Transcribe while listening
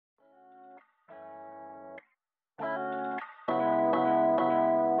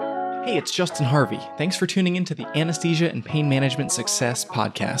Hey, it's Justin Harvey. Thanks for tuning in to the Anesthesia and Pain Management Success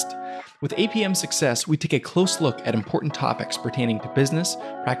podcast. With APM Success, we take a close look at important topics pertaining to business,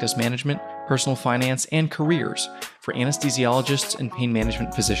 practice management, personal finance, and careers for anesthesiologists and pain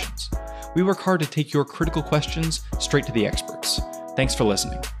management physicians. We work hard to take your critical questions straight to the experts. Thanks for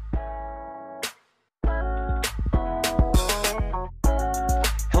listening.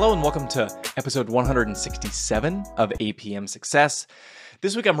 Hello and welcome to episode 167 of APM Success.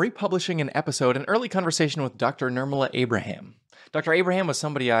 This week I'm republishing an early conversation with Dr. Nirmala Abraham. Dr. Abraham was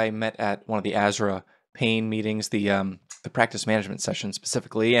somebody I met at one of the ASRA pain meetings, the practice management session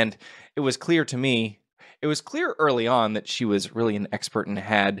specifically, and it was clear early on that she was really an expert and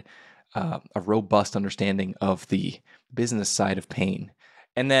had a robust understanding of the business side of pain.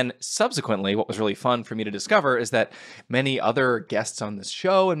 And then subsequently, what was really fun for me to discover is that many other guests on this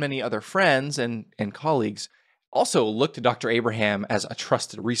show and many other friends and colleagues also look to Dr. Abraham as a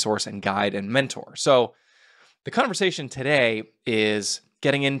trusted resource and guide and mentor. So the conversation today is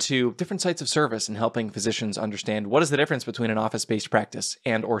getting into different sites of service and helping physicians understand what is the difference between an office-based practice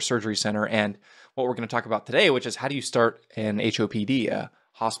and or surgery center, and what we're going to talk about today, which is how do you start an HOPD, a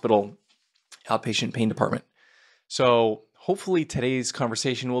hospital outpatient pain department. So hopefully today's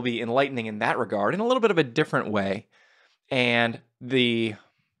conversation will be enlightening in that regard in a little bit of a different way. And the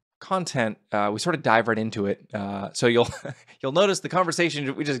content, we sort of dive right into it. So you'll notice the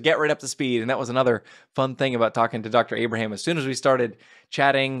conversation, we just get right up to speed. And that was another fun thing about talking to Dr. Abraham. As soon as we started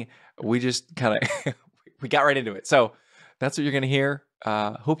chatting, we just kind of, we got right into it. So that's what you're going to hear.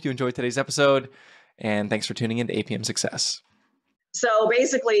 Hope you enjoyed today's episode. And thanks for tuning in to APM Success. So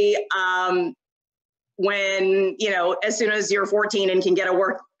basically, when, as soon as you're 14 and can get a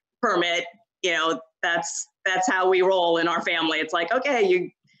work permit, that's how we roll in our family. It's like, okay,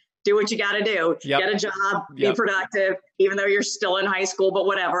 you do what you got to do. Yep. Get a job, be productive, even though you're still in high school, but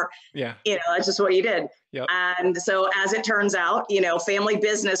whatever. Yeah. That's just what you did. Yep. And so as it turns out, family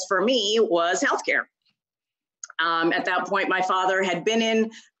business for me was healthcare. At that point, my father had been in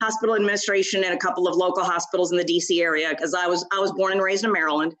hospital administration in a couple of local hospitals in the DC area, because I was born and raised in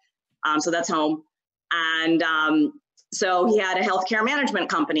Maryland. So that's home. And so he had a healthcare management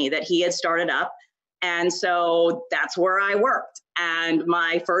company that he had started up. And so that's where I worked. And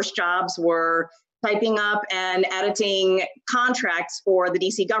my first jobs were typing up and editing contracts for the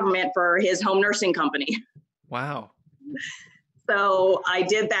DC government for his home nursing company. Wow. So I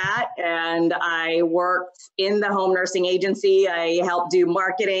did that, and I worked in the home nursing agency. I helped do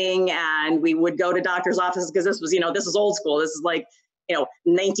marketing, and we would go to doctor's offices, because this was old school. This is like,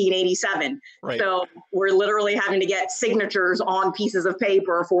 1987. Right. So we're literally having to get signatures on pieces of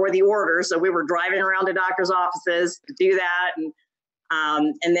paper for the order. So we were driving around to doctor's offices to do that.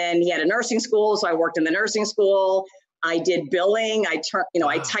 And then he had a nursing school. So I worked in the nursing school. I did billing. I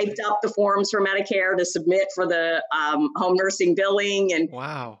typed up the forms for Medicare to submit for the home nursing billing. And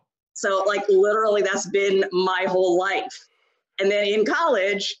wow. So literally that's been my whole life. And then in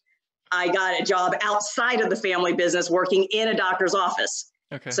college, I got a job outside of the family business working in a doctor's office.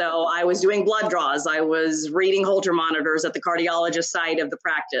 Okay. So I was doing blood draws. I was reading Holter monitors at the cardiologist side of the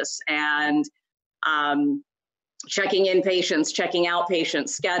practice, and checking in patients, checking out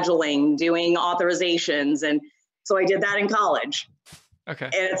patients, scheduling, doing authorizations. And so I did that in college. Okay.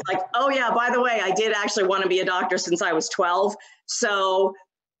 And it's like, oh yeah, by the way, I did actually want to be a doctor since I was 12. So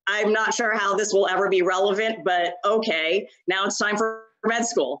I'm not sure how this will ever be relevant, but okay, now it's time for med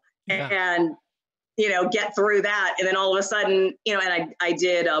school. Yeah. And, get through that. And then all of a sudden, and I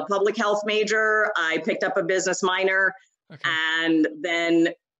did a public health major. I picked up a business minor, and then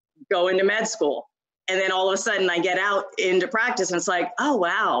go into med school. And then all of a sudden I get out into practice, and it's like, oh,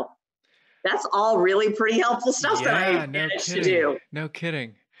 wow, that's all really pretty helpful stuff that I managed to do. No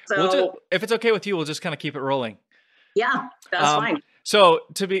kidding. So if it's okay with you, we'll just kind of keep it rolling. Yeah, that's fine. So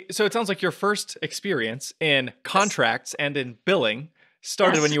it sounds like your first experience in contracts and in billing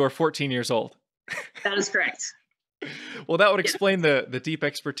started when you were 14 years old. That is correct. Well, that would explain the deep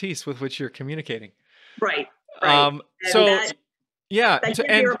expertise with which you're communicating. Right. That can't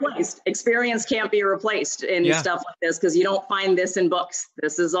be replaced. Experience can't be replaced in stuff like this, because you don't find this in books.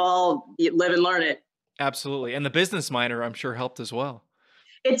 This is all, you live and learn it. Absolutely. And the business minor, I'm sure, helped as well.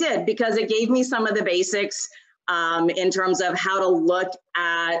 It did, because it gave me some of the basics in terms of how to look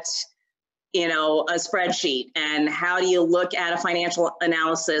at a spreadsheet, and how do you look at a financial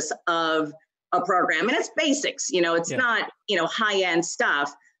analysis of a program. And it's basics, it's not, high-end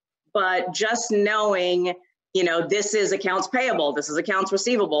stuff, but just knowing, this is accounts payable, this is accounts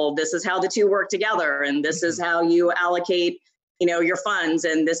receivable, this is how the two work together, and this is how you allocate, your funds,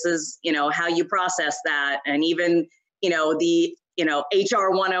 and this is, how you process that. And even, the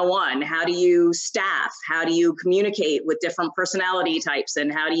HR 101, how do you staff? How do you communicate with different personality types?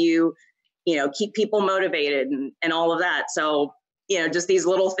 And how do you, keep people motivated and all of that. So, just these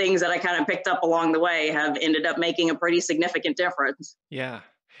little things that I kind of picked up along the way have ended up making a pretty significant difference. Yeah.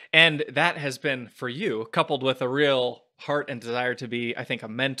 And that has been for you, coupled with a real heart and desire to be, I think, a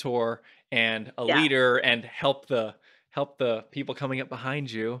mentor and a Yeah, leader and help the people coming up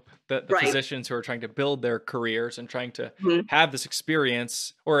behind you, the right. physicians who are trying to build their careers and trying to Mhm. have this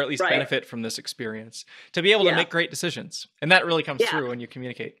experience or at least Right. benefit from this experience to be able to Yeah. make great decisions. And that really comes Yeah. through when you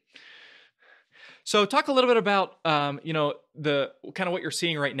communicate. So talk a little bit about, the kind of what you're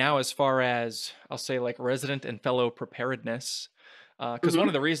seeing right now as far as I'll say like resident and fellow preparedness. Because one Hmm.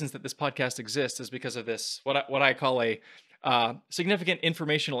 of the reasons that this podcast exists is because of this, what I call a significant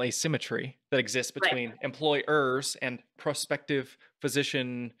informational asymmetry that exists Right. between employers and prospective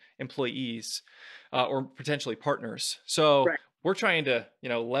physician employees or potentially partners. So Right. we're trying to,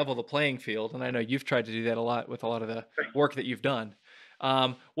 level the playing field. And I know you've tried to do that a lot with a lot of the Right. work that you've done.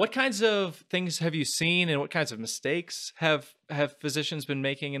 What kinds of things have you seen, and what kinds of mistakes have physicians been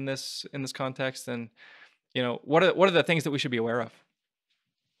making in this context? And what are the things that we should be aware of?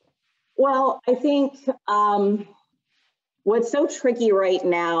 Well, I think what's so tricky right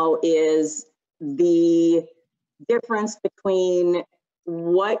now is the difference between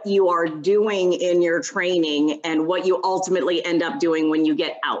what you are doing in your training and what you ultimately end up doing when you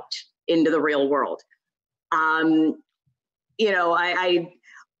get out into the real world. Um, I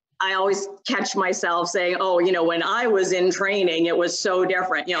always catch myself saying, oh, when I was in training, it was so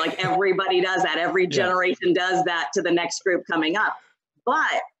different. Like everybody does that. Every Yeah. generation does that to the next group coming up.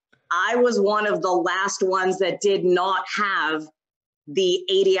 But I was one of the last ones that did not have the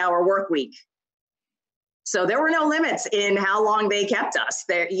 80-hour work week. So there were no limits in how long they kept us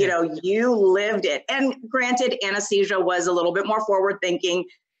there. You lived it. And granted, anesthesia was a little bit more forward thinking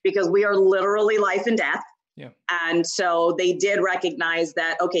because we are literally life and death. Yeah. And so they did recognize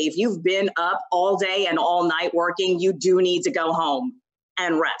that, okay, if you've been up all day and all night working, you do need to go home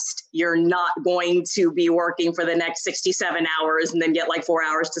and rest. You're not going to be working for the next 67 hours and then get like 4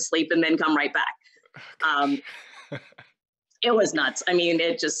 hours to sleep and then come right back. It was nuts. I mean,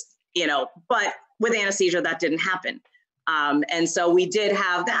 it just, but with anesthesia, that didn't happen. And so we did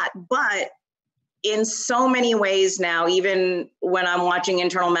have that. But in so many ways now, even when I'm watching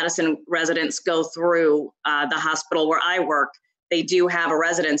internal medicine residents go through the hospital where I work, they do have a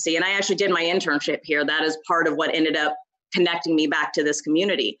residency. And I actually did my internship here. That is part of what ended up connecting me back to this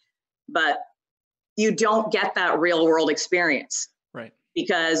community. But you don't get that real world experience. Right.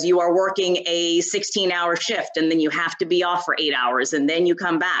 Because you are working a 16-hour shift and then you have to be off for 8 hours and then you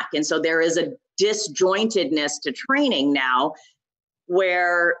come back. And so there is a disjointedness to training now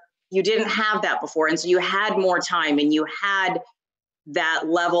where you didn't have that before. And so you had more time and you had that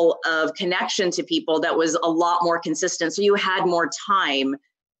level of connection to people that was a lot more consistent. So you had more time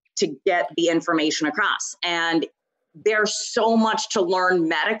to get the information across. And there's so much to learn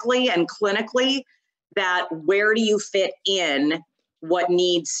medically and clinically that where do you fit in what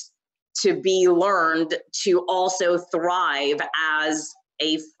needs to be learned to also thrive as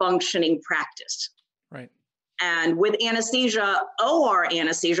a functioning practice. Right. And with anesthesia, OR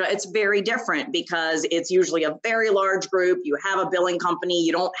anesthesia, it's very different because it's usually a very large group. You have a billing company.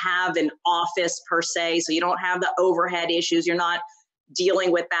 You don't have an office per se. So you don't have the overhead issues. You're not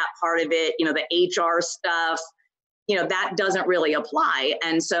dealing with that part of it. The HR stuff, that doesn't really apply.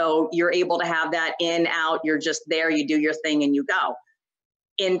 And so you're able to have that in, out. You're just there. You do your thing and you go.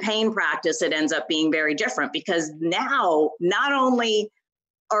 In pain practice, it ends up being very different because now not only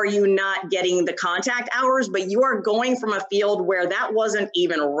are you not getting the contact hours, but you are going from a field where that wasn't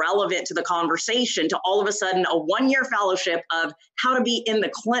even relevant to the conversation to all of a sudden a 1-year fellowship of how to be in the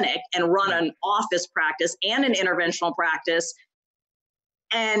clinic and run an office practice and an interventional practice,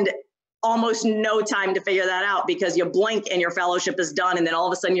 and almost no time to figure that out because you blink and your fellowship is done and then all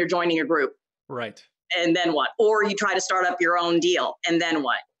of a sudden you're joining a group. Right. And then what? Or you try to start up your own deal and then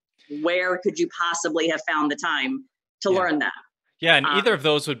what? Where could you possibly have found the time to learn that? Yeah, and either of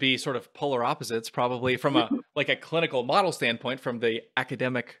those would be sort of polar opposites, probably from a clinical model standpoint, from the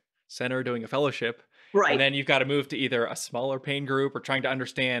academic center doing a fellowship. Right. And then you've got to move to either a smaller pain group or trying to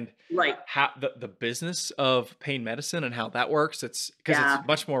understand how the business of pain medicine and how that works. It's because it's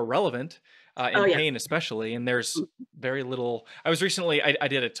much more relevant in pain, especially. And there's very little. I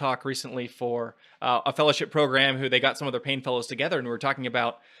did a talk recently for a fellowship program who they got some of their pain fellows together, and we were talking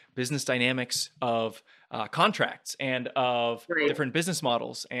about business dynamics of contracts and of different business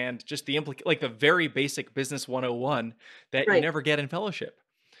models and just the the very basic business 101 that you never get in fellowship.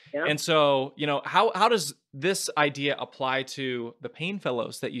 Yeah. And so, how does this idea apply to the pain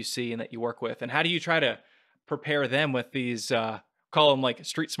fellows that you see and that you work with? And how do you try to prepare them with these, call them like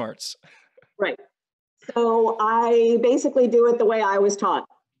street smarts? Right. So I basically do it the way I was taught.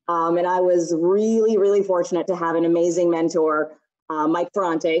 And I was really, really fortunate to have an amazing mentor, Mike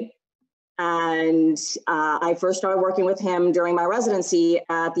Ferrante. And I first started working with him during my residency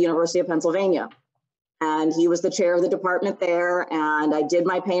at the University of Pennsylvania. And he was the chair of the department there. And I did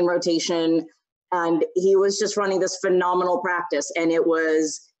my pain rotation. And he was just running this phenomenal practice. And it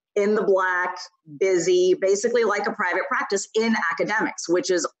was in the black, busy, basically like a private practice in academics, which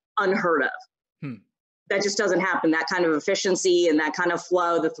is unheard of. That just doesn't happen. That kind of efficiency and that kind of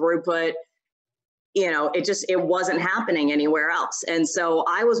flow, the throughput, it wasn't happening anywhere else. And so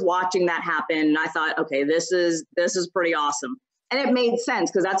I was watching that happen and I thought, okay, this is pretty awesome. And it made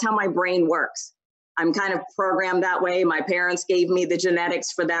sense because that's how my brain works. I'm kind of programmed that way. My parents gave me the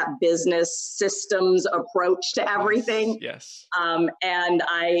genetics for that business systems approach to everything. Yes. And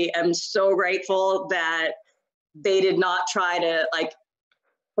I am so grateful that they did not try to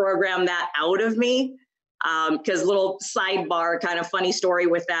program that out of me. Because little sidebar, kind of funny story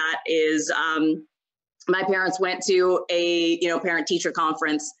with that is my parents went to a parent teacher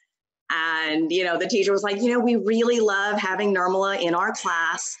conference, and the teacher was like, we really love having Nirmala in our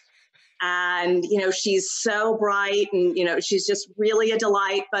class. And, she's so bright and, she's just really a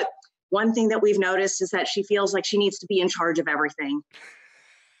delight. But one thing that we've noticed is that she feels like she needs to be in charge of everything.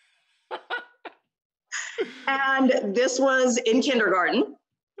 And this was in kindergarten.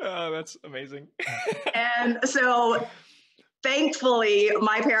 Oh, that's amazing. And so thankfully,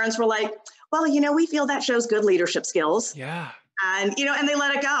 my parents were like, well, we feel that shows good leadership skills. Yeah. And, and they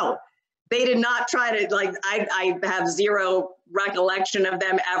let it go. They did not try to, I have zero recollection of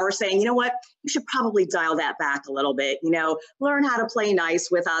them ever saying, you know what, you should probably dial that back a little bit, learn how to play nice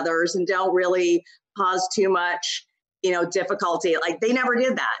with others and don't really cause too much, difficulty. They never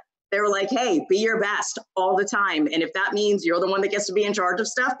did that. They were like, hey, be your best all the time. And if that means you're the one that gets to be in charge of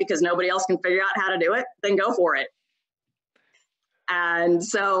stuff because nobody else can figure out how to do it, then go for it. And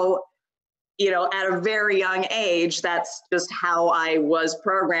so, at a very young age, that's just how I was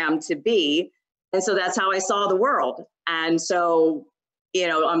programmed to be. And so that's how I saw the world. And so,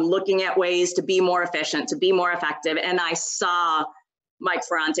 I'm looking at ways to be more efficient, to be more effective. And I saw Mike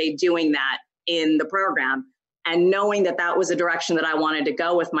Ferrante doing that in the program. And knowing that that was a direction that I wanted to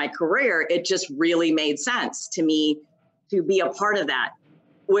go with my career, it just really made sense to me to be a part of that,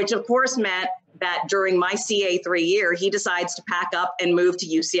 which of course meant that during my CA3 year, he decides to pack up and move to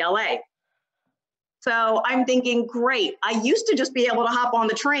UCLA. So I'm thinking, great. I used to just be able to hop on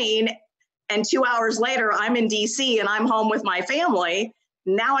the train and 2 hours later, I'm in DC and I'm home with my family.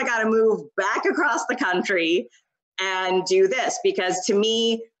 Now I got to move back across the country and do this because to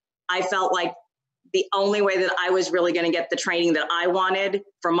me, I felt like the only way that I was really going to get the training that I wanted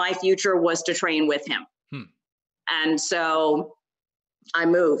for my future was to train with him. And so I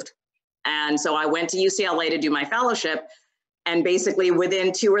moved. And so I went to UCLA to do my fellowship. And basically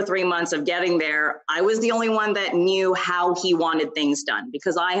within 2 or 3 months of getting there, I was the only one that knew how he wanted things done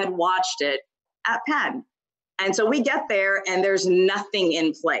because I had watched it at Penn. And so we get there and there's nothing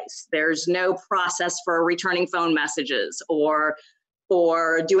in place. There's no process for returning phone messages or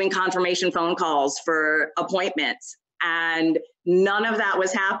doing confirmation phone calls for appointments. And none of that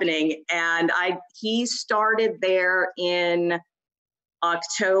was happening. And he started there in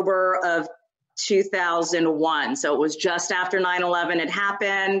October of 2001. So it was just after 9/11 had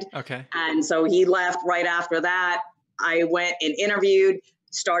happened. Okay. And so he left right after that. I went and interviewed,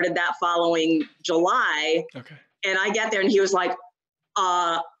 started that following July. Okay. And I get there and he was like,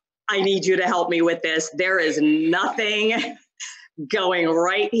 I need you to help me with this. There is nothing going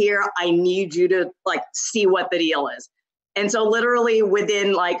right here. I need you to see what the deal is. And so literally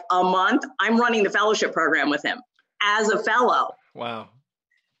within a month, I'm running the fellowship program with him as a fellow. Wow.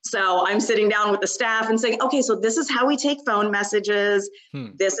 So I'm sitting down with the staff and saying, okay, so this is how we take phone messages.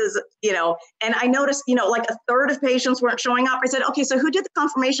 This is, and I noticed, a third of patients weren't showing up. I said, okay, so who did the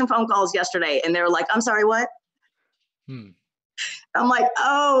confirmation phone calls yesterday? And they're like, I'm sorry, what? I'm like,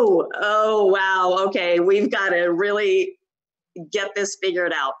 oh, wow. Okay. We've got to really get this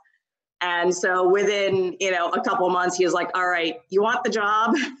figured out. And so within, a couple of months, he was like, all right, you want the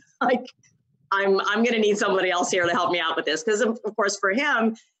job? I'm going to need somebody else here to help me out with this. Because of course, for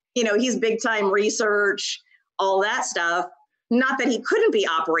him, he's big time research, all that stuff. Not that he couldn't be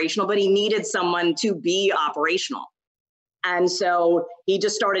operational, but he needed someone to be operational. And so he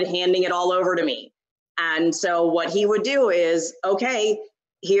just started handing it all over to me. And so what he would do is, okay,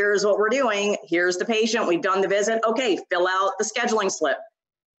 here's what we're doing. Here's the patient. We've done the visit. Okay, fill out the scheduling slip.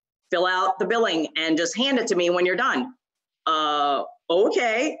 fill out the billing and just hand it to me when you're done.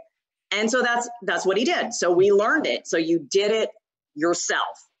 Okay. And so that's what he did. So we learned it. So you did it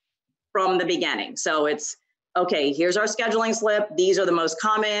yourself from the beginning. So it's, okay, here's our scheduling slip. These are the most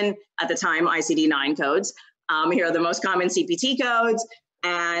common, at the time, ICD-9 codes. Here are the most common CPT codes.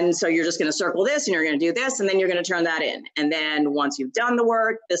 And so you're just going to circle this and you're going to do this, and then you're going to turn that in. And then once you've done the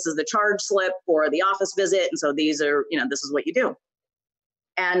work, this is the charge slip for the office visit. And so these are, this is what you do.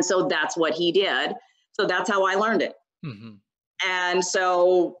 And so that's what he did. So that's how I learned it. Mm-hmm. And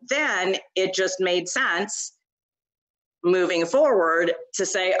so then it just made sense moving forward to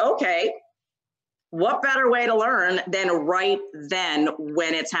say, okay, what better way to learn than right then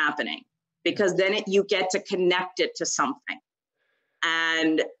when it's happening? Because then you get to connect it to something.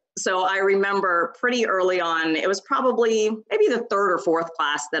 And so I remember pretty early on, it was probably maybe the third or fourth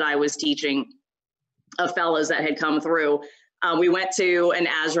class that I was teaching of fellows that had come through. We went to an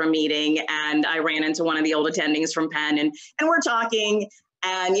ASRA meeting, and I ran into one of the old attendings from Penn, and we're talking,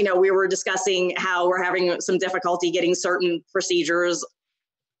 and we were discussing how we're having some difficulty getting certain procedures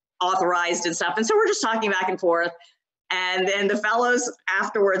authorized and stuff. And so we're just talking back and forth. And then the fellows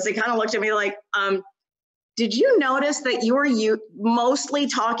afterwards, they kind of looked at me like, did you notice that you were mostly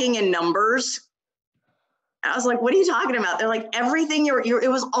talking in numbers? I was like, what are you talking about? They're like, everything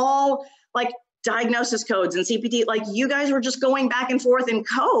it was all like diagnosis codes and CPT. Like, you guys were just going back and forth in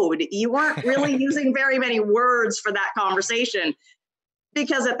code. You weren't really using very many words for that conversation.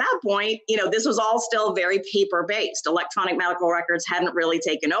 Because at that point, this was all still very paper-based. Electronic medical records hadn't really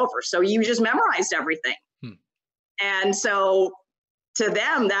taken over. So you just memorized everything. And so to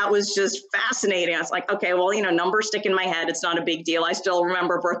them, that was just fascinating. I was like, okay, well, numbers stick in my head. It's not a big deal. I still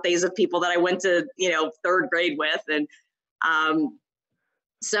remember birthdays of people that I went to, third grade with. And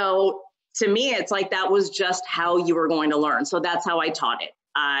so to me, it's like that was just how you were going to learn. So that's how I taught it.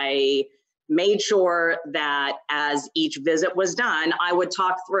 I made sure that as each visit was done, I would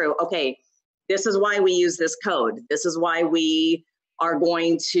talk through, okay, this is why we use this code. This is why we are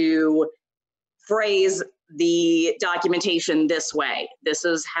going to phrase the documentation this way. This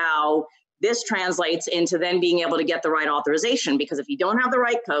is how this translates into then being able to get the right authorization, because if you don't have the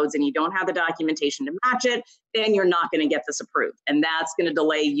right codes and you don't have the documentation to match it, then you're not going to get this approved. And that's going to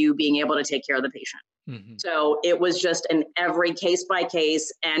delay you being able to take care of the patient. Mm-hmm. So it was just an every case by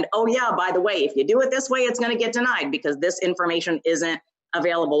case. And, oh yeah, by the way, if you do it this way, it's going to get denied because this information isn't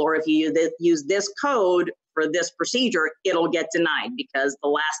available. Or if you use this code for this procedure, it'll get denied, because the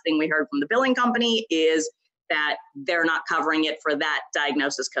last thing we heard from the billing company is that they're not covering it for that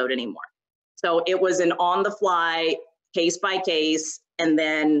diagnosis code anymore. So it was an on the fly, case by case. And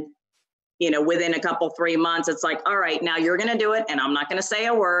then, within a couple, 3 months, it's like, all right, now you're going to do it. And I'm not going to say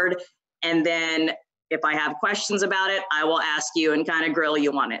a word. And then if I have questions about it, I will ask you and kind of grill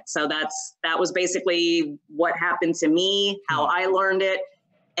you on it. So that was basically what happened to me, how I learned it.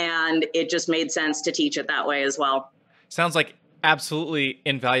 And it just made sense to teach it that way as well. Sounds like absolutely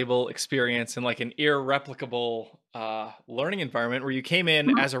invaluable experience and like an irreplicable learning environment where you came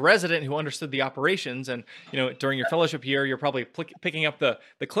in as a resident who understood the operations. And, during your fellowship year, you're probably picking up the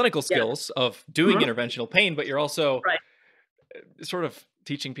clinical skills of doing interventional pain, but you're also sort of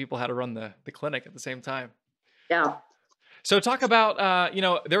teaching people how to run the clinic at the same time. Yeah. So talk about,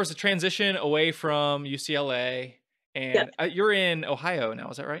 there was a transition away from UCLA, and you're in Ohio now.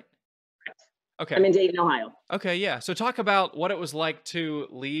 Is that right? Okay. I'm in Dayton, Ohio. Okay, yeah. So talk about what it was like to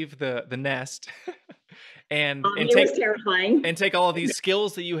leave the nest and it was terrifying. And take all of these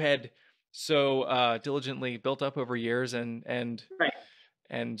skills that you had so diligently built up over years and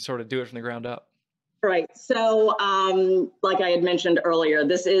sort of do it from the ground up. Right. So like I had mentioned earlier,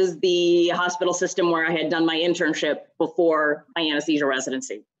 this is the hospital system where I had done my internship before my anesthesia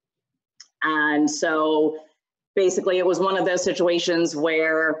residency. And so basically it was one of those situations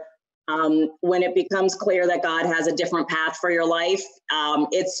where when it becomes clear that God has a different path for your life,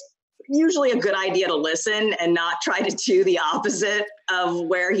 it's usually a good idea to listen and not try to do the opposite of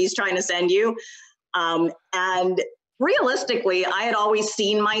where he's trying to send you. And realistically, I had always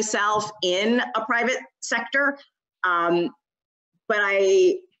seen myself in a private sector, but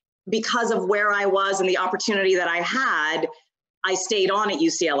because of where I was and the opportunity that I had, I stayed on at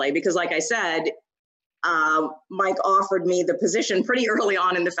UCLA because, like I said, Mike offered me the position pretty early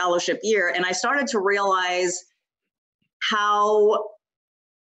on in the fellowship year, and I started to realize how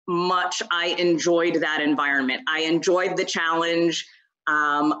much I enjoyed that environment. I enjoyed the challenge.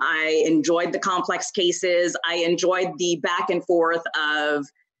 I enjoyed the complex cases. I enjoyed the back and forth of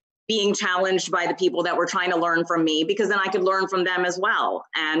being challenged by the people that were trying to learn from me, because then I could learn from them as well.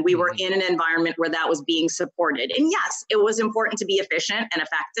 And we were in an environment where that was being supported. And yes, it was important to be efficient and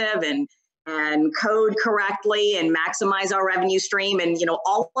effective and code correctly and maximize our revenue stream. And,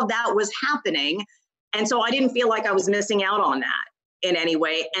 all of that was happening. And so I didn't feel like I was missing out on that in any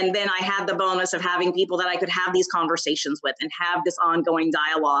way. And then I had the bonus of having people that I could have these conversations with and have this ongoing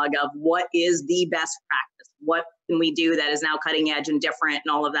dialogue of what is the best practice? What can we do that is now cutting edge and different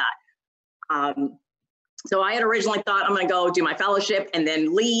and all of that? So I had originally thought I'm going to go do my fellowship and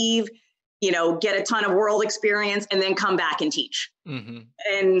then leave, get a ton of world experience and then come back and teach.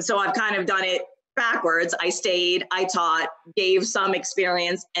 And so I've kind of done it backwards. I stayed, I taught, gave some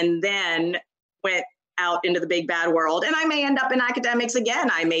experience, and then went out into the big bad world. And I may end up in academics again.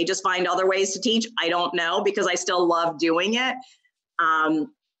 I may just find other ways to teach. I don't know, because I still love doing it.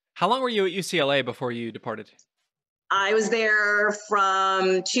 How long were you at UCLA before you departed? I was there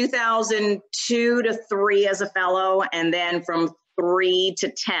from 2002 to 3 as a fellow, and then from 3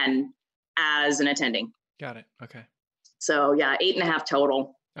 to 10 as an attending. Got it. Okay. So yeah, 8.5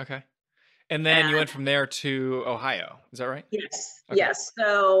 total. Okay. And then you went from there to Ohio. Is that right? Yes. Okay. Yes.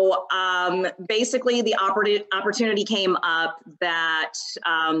 So basically the opportunity came up that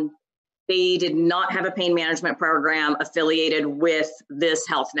they did not have a pain management program affiliated with this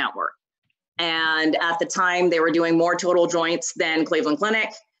health network. And at the time they were doing more total joints than Cleveland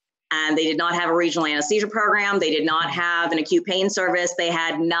Clinic. And they did not have a regional anesthesia program. They did not have an acute pain service. They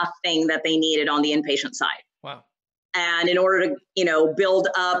had nothing that they needed on the inpatient side. Wow. And in order to, build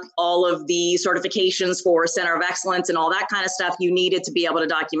up all of the certifications for Center of Excellence and all that kind of stuff, you needed to be able to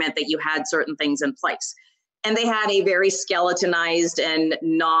document that you had certain things in place. And they had a very skeletonized and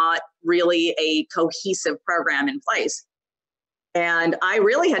not really a cohesive program in place. And I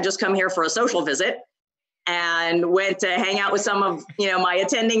really had just come here for a social visit and went to hang out with some of, my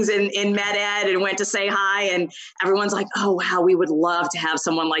attendings in med ed and went to say hi. And everyone's like, oh, wow, we would love to have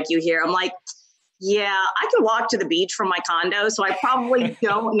someone like you here. I'm like, yeah, I can walk to the beach from my condo, so I probably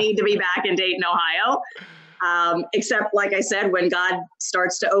don't need to be back in Dayton, Ohio. Except, like I said, when God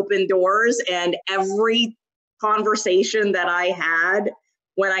starts to open doors, and every conversation that I had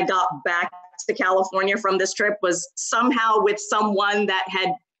when I got back to California from this trip was somehow with someone that had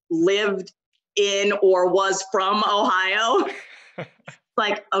lived in or was from Ohio.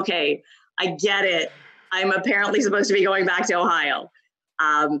 Like, okay, I get it. I'm apparently supposed to be going back to Ohio.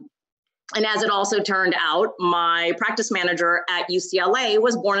 And as it also turned out, my practice manager at UCLA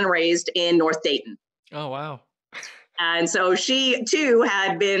was born and raised in North Dayton. Oh, wow. And so she too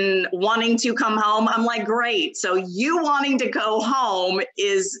had been wanting to come home. I'm like, great. So you wanting to go home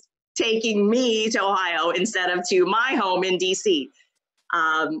is taking me to Ohio instead of to my home in DC.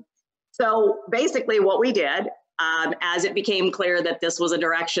 So basically what we did, as it became clear that this was a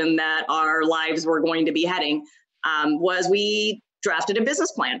direction that our lives were going to be heading, was we drafted a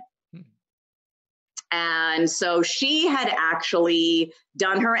business plan. And so she had actually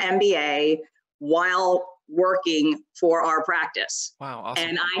done her MBA while working for our practice. Wow, awesome.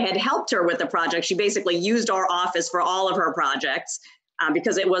 And I had helped her with the project. She basically used our office for all of her projects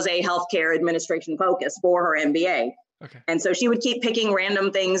because it was a healthcare administration focus for her MBA. Okay. And so she would keep picking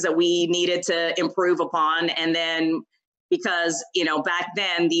random things that we needed to improve upon. And then because, back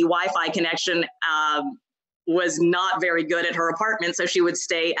then the Wi-Fi connection was not very good at her apartment, so she would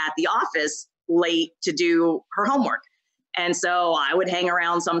stay at the office late to do her homework. And so I would hang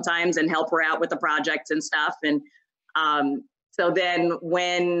around sometimes and help her out with the projects and stuff. And so then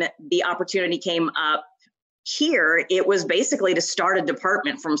when the opportunity came up here, it was basically to start a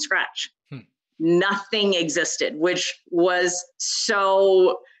department from scratch. Nothing existed, which was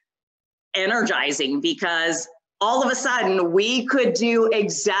so energizing because all of a sudden we could do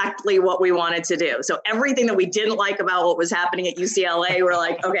exactly what we wanted to do. So everything that we didn't like about what was happening at UCLA, we're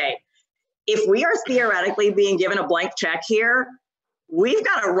like, okay, if we are theoretically being given a blank check here, we've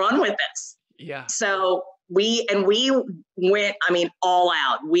got to run with this. Yeah. So we went, all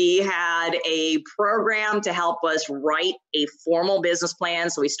out. We had a program to help us write a formal business plan.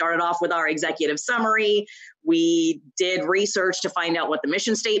 So we started off with our executive summary. We did research to find out what the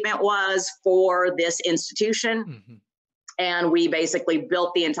mission statement was for this institution. Mm-hmm. And we basically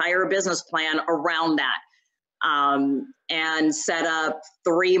built the entire business plan around that. And set up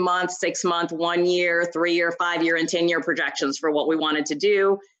 3 month, 6 month, 1 year, 3 year, 5 year, and 10-year projections for what we wanted to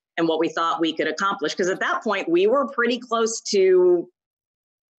do and what we thought we could accomplish. Because at that point, we were pretty close to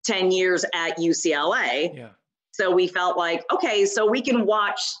 10 years at UCLA. Yeah. So we felt like, okay, so we can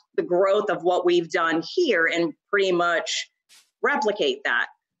watch the growth of what we've done here and pretty much replicate that.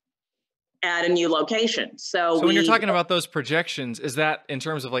 at a new location. So when you're talking about those projections, is that in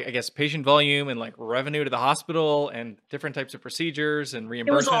terms of like, I guess, patient volume and like revenue to the hospital and different types of procedures and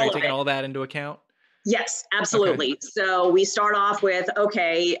reimbursement? Are you taking all that into account? Yes, Okay. absolutely. So we start off with,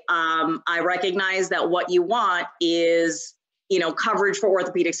 okay, I recognize that what you want is, coverage for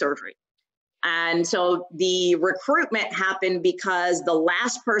orthopedic surgery. And so the recruitment happened because the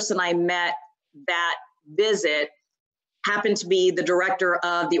last person I met that visit happened to be the director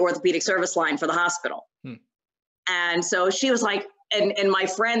of the orthopedic service line for the hospital. And so she was like, and my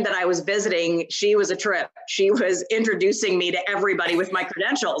friend that I was visiting, she was a trip. She was introducing me to everybody with my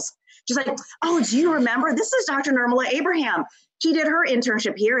credentials. She's like, oh, do you remember? This is Dr. Nirmala Abraham. She did her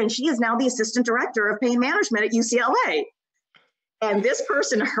internship here, and she is now the assistant director of pain management at UCLA. And this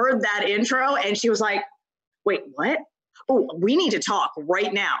person heard that intro, and she was like, wait, what? Oh, we need to talk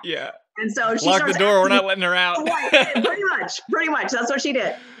right now. Yeah. And so she locked the door. We're not letting her out. Pretty much. That's what she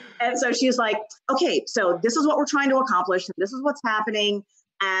did. And so she's like, okay, so this is what we're trying to accomplish. This is what's happening.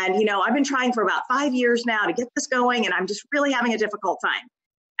 And, I've been trying for about 5 years now to get this going, and I'm just really having a difficult time.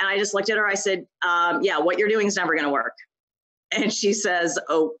 And I just looked at her. I said, yeah, what you're doing is never going to work. And she says,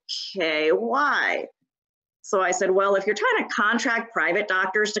 okay, why? So I said, well, if you're trying to contract private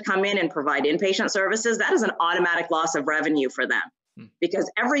doctors to come in and provide inpatient services, that is an automatic loss of revenue for them. Because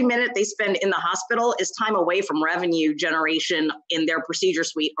every minute they spend in the hospital is time away from revenue generation in their procedure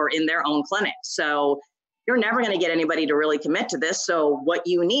suite or in their own clinic. So you're never going to get anybody to really commit to this. So what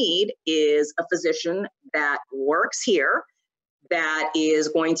you need is a physician that works here, that is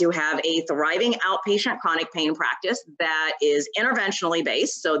going to have a thriving outpatient chronic pain practice that is interventionally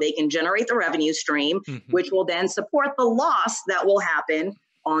based, so they can generate the revenue stream, which will then support the loss that will happen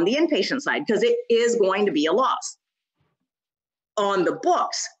on the inpatient side, because it is going to be a loss on the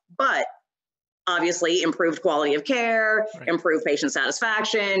books, but obviously improved quality of care, improved patient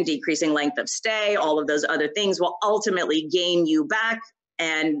satisfaction, decreasing length of stay, all of those other things will ultimately gain you back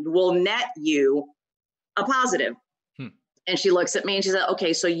and will net you a positive. And she looks at me and she said,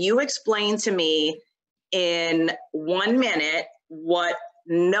 okay, so you explain to me in 1 minute what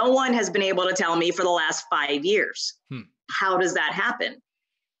no one has been able to tell me for the last 5 years. How does that happen?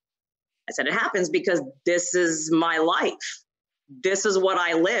 I said, it happens because this is my life. This is what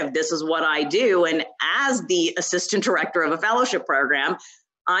I live. This is what I do. And as the assistant director of a fellowship program,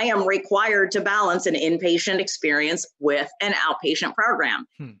 I am required to balance an inpatient experience with an outpatient program.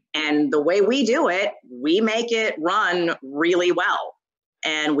 And the way we do it, we make it run really well.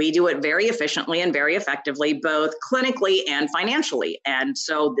 And we do it very efficiently and very effectively, both clinically and financially. And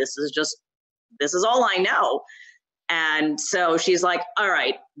so this is all I know. And so she's like, all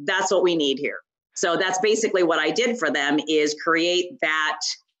right, that's what we need here. So that's basically what I did for them, is create that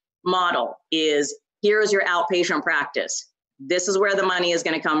model. Is here's your outpatient practice. This is where the money is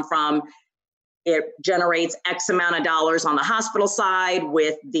going to come from. It generates X amount of dollars on the hospital side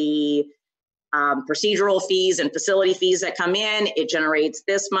with the procedural fees and facility fees that come in. It generates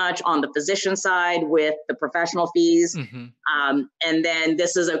this much on the physician side with the professional fees. And then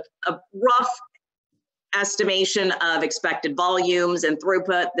this is a rough estimation of expected volumes and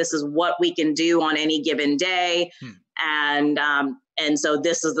throughput. This is what we can do on any given day. And so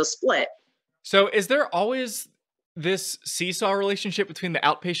this is the split. So is there always this seesaw relationship between the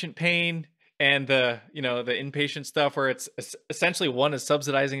outpatient pain and the inpatient stuff, where it's essentially one is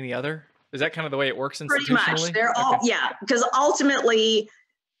subsidizing the other? Is that kind of the way it works institutionally? Pretty much. They're all, yeah, because ultimately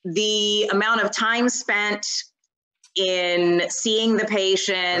the amount of time spent in seeing the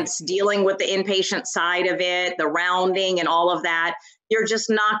patients, dealing with the inpatient side of it, the rounding and all of that, you're just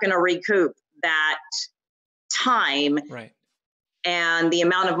not going to recoup that time. And the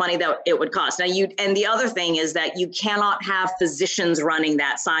amount of money that it would cost. Now and the other thing is that you cannot have physicians running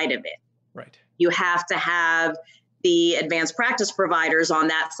that side of it. You have to have the advanced practice providers on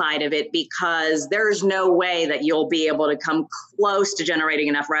that side of it, because there's no way that you'll be able to come close to generating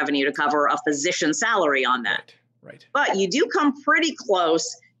enough revenue to cover a physician's salary on that. But you do come pretty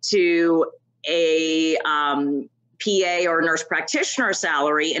close to a PA or nurse practitioner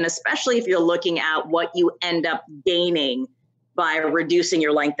salary, and especially if you're looking at what you end up gaining by reducing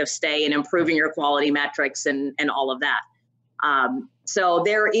your length of stay and improving your quality metrics and all of that. So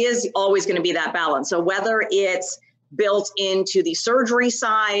there is always going to be that balance. So whether it's built into the surgery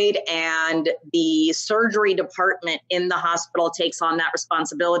side and the surgery department in the hospital takes on that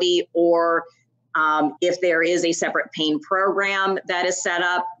responsibility, or if there is a separate pain program that is set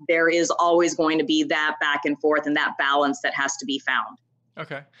up, there is always going to be that back and forth and that balance that has to be found.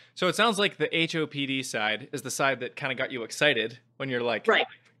 Okay. So it sounds like the HOPD side is the side that kind of got you excited when you're like,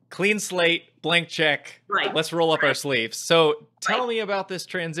 clean slate, blank check. Right. Let's roll up our sleeves. So tell Right. me about this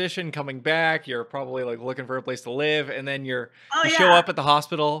transition coming back. You're probably like looking for a place to live, and then you Oh, show yeah. up at the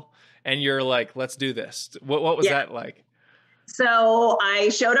hospital and you're like, let's do this. What was that like? So I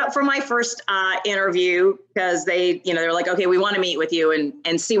showed up for my first interview because they're like, okay, we want to meet with you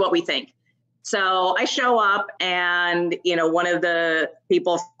and see what we think. So I show up and, one of the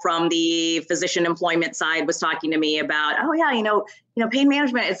people from the physician employment side was talking to me about, oh yeah, pain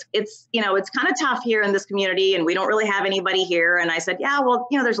management, it's kind of tough here in this community and we don't really have anybody here. And I said, yeah, well,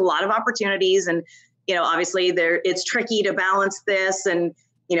 there's a lot of opportunities and, obviously it's tricky to balance this and,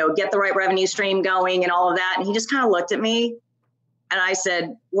 get the right revenue stream going and all of that. And he just kind of looked at me. And I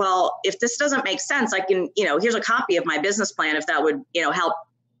said, well, if this doesn't make sense, I can, here's a copy of my business plan if that would, help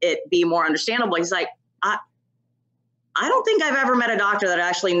it be more understandable. He's like, I don't think I've ever met a doctor that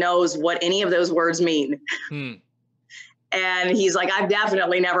actually knows what any of those words mean. And he's like, I've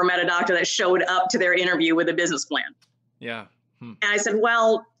definitely never met a doctor that showed up to their interview with a business plan. Yeah. And I said,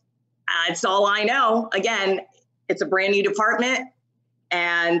 well, that's all I know. Again, it's a brand new department.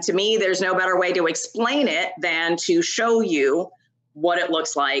 And to me, there's no better way to explain it than to show you what it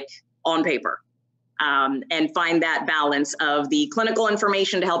looks like on paper. And find that balance of the clinical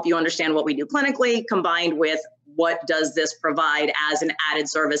information to help you understand what we do clinically, combined with what does this provide as an added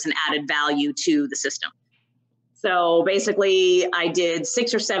service and added value to the system. So basically, I did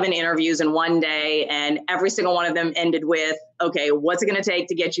 6 or 7 interviews in one day, and every single one of them ended with, okay, what's it going to take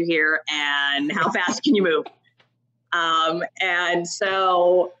to get you here, and how fast can you move? And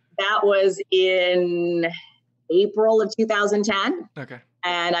so that was in April of 2010. Okay.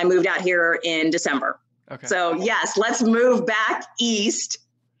 And I moved out here in December. Okay. So yes, let's move back east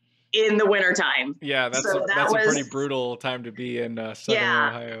in the wintertime. Yeah, that's a pretty brutal time to be in Southern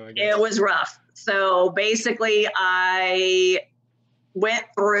Ohio, I guess. It was rough. So basically I went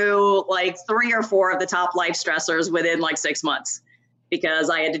through like 3 or 4 of the top life stressors within like 6 months because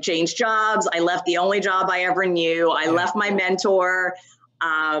I had to change jobs. I left the only job I ever knew. I left my mentor.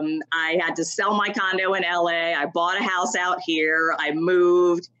 I had to sell my condo in LA. I bought a house out here. I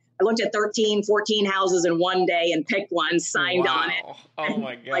moved. I looked at 13, 14 houses in one day and picked one, signed on it. Oh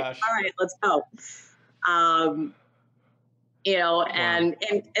my gosh. Like, all right, let's go. And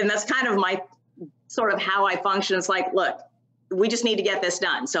that's kind of my sort of how I function. It's like, look, we just need to get this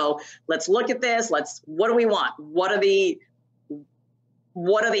done. So let's look at this. What do we want? What are the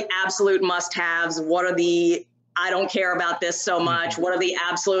absolute must-haves? What are the I don't care about this so much. What are the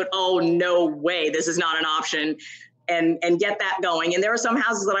absolute, oh, no way, this is not an option, and get that going. And there are some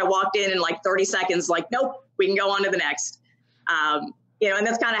houses that I walked in like 30 seconds, like, nope, we can go on to the next. And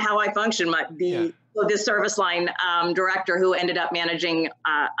that's kind of how I function. This service line director who ended up managing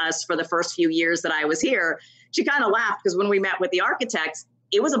us for the first few years that I was here, she kind of laughed because when we met with the architects,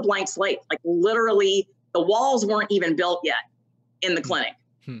 it was a blank slate. Like literally the walls weren't even built yet in the clinic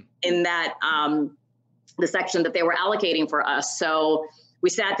in that, the section that they were allocating for us. So we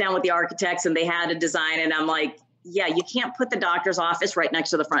sat down with the architects and they had a design and I'm like, yeah, you can't put the doctor's office right next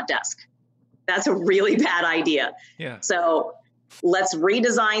to the front desk. That's a really bad idea. Yeah. So let's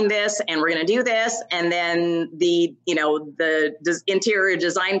redesign this and we're going to do this. And then the interior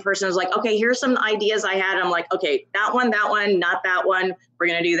design person was like, okay, here's some ideas I had. I'm like, okay, that one, not that one. We're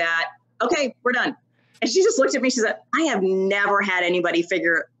going to do that. Okay, we're done. And she just looked at me. She said, I have never had anybody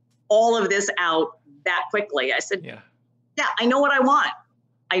figure all of this out that quickly. I said, yeah, I know what I want.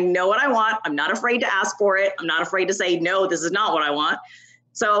 I'm not afraid to ask for it. I'm not afraid to say, no, this is not what I want.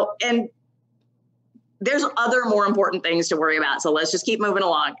 So, and there's other more important things to worry about. So let's just keep moving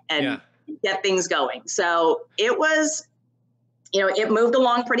along and get things going. So it was, it moved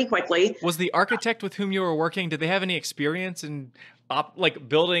along pretty quickly. Was the architect with whom you were working, did they have any experience in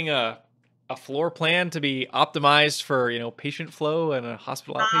building a floor plan to be optimized for, patient flow in a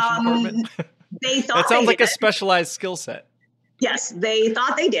hospital outpatient department? They thought that sounds like a specialized skill set. Yes, they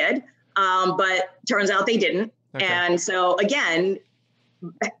thought they did, but turns out they didn't. Okay. And so again,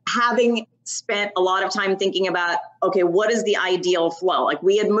 having spent a lot of time thinking about, okay, what is the ideal flow? Like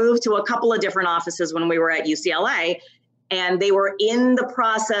we had moved to a couple of different offices when we were at UCLA, and they were in the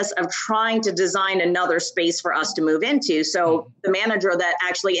process of trying to design another space for us to move into. So the manager that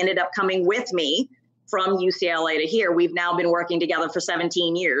actually ended up coming with me from UCLA to here, we've now been working together for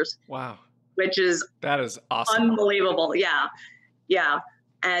 17 years. Wow. That is awesome. Unbelievable. Yeah. Yeah.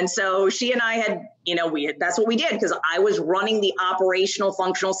 And so she and I had, that's what we did because I was running the operational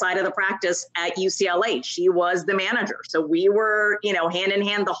functional side of the practice at UCLA. She was the manager. So we were, hand in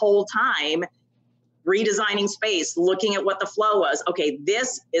hand the whole time, redesigning space, looking at what the flow was. Okay,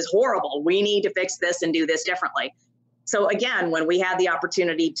 this is horrible. We need to fix this and do this differently. So again, when we had the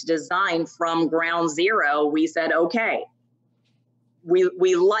opportunity to design from ground zero, we said, okay,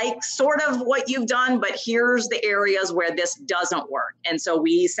 we like sort of what you've done, but here's the areas where this doesn't work. And so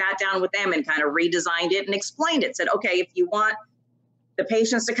we sat down with them and kind of redesigned it and explained it. Said, okay, if you want the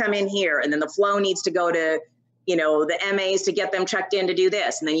patients to come in here, and then the flow needs to go to, the MAs to get them checked in to do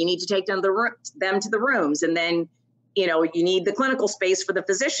this. And then you need to take them to the rooms. And then, you need the clinical space for the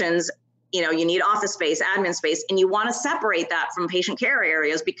physicians. You need office space, admin space, and you want to separate that from patient care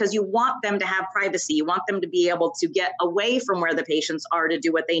areas because you want them to have privacy. You want them to be able to get away from where the patients are to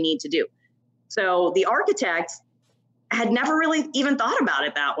do what they need to do. So the architects had never really even thought about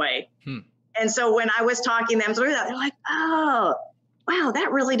it that way. And so when I was talking them through that, they're like, oh, wow,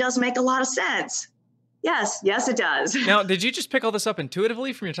 that really does make a lot of sense. Yes, it does. Now, did you just pick all this up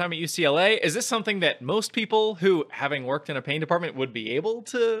intuitively from your time at UCLA? Is this something that most people who, having worked in a pain department, would be able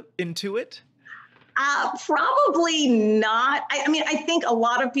to intuit? Probably not. I think a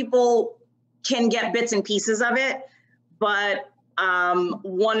lot of people can get bits and pieces of it, but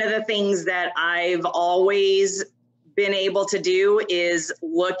one of the things that I've always been able to do is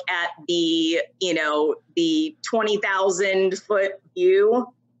look at the 20,000 foot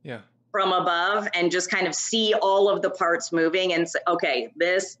view. Yeah. From above and just kind of see all of the parts moving and say, okay,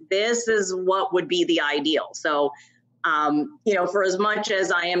 this is what would be the ideal. So, for as much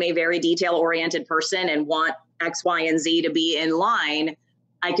as I am a very detail oriented person and want X, Y, and Z to be in line,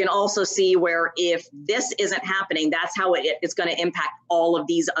 I can also see where if this isn't happening, that's how it's going to impact all of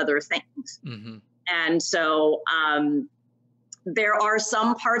these other things. Mm-hmm. And so, there are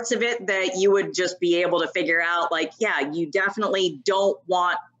some parts of it that you would just be able to figure out, like, yeah, you definitely don't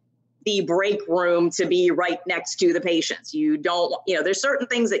want the break room to be right next to the patients. You don't, there's certain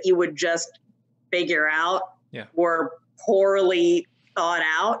things that you would just figure out were poorly thought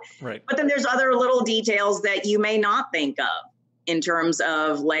out. Right. But then there's other little details that you may not think of in terms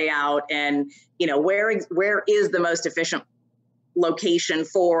of layout and, where is the most efficient location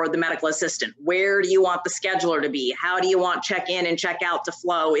for the medical assistant? Where do you want the scheduler to be? How do you want check in and check out to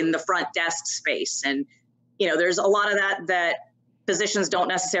flow in the front desk space? And, there's a lot of that physicians don't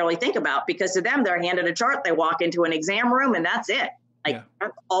necessarily think about because to them, they're handed a chart, they walk into an exam room and that's it.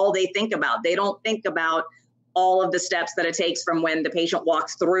 That's all they think about. They don't think about all of the steps that it takes from when the patient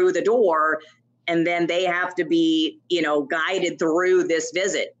walks through the door and then they have to be, guided through this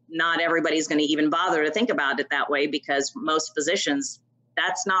visit. Not everybody's going to even bother to think about it that way because most physicians,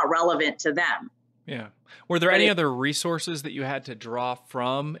 that's not relevant to them. Yeah. Were there any other resources that you had to draw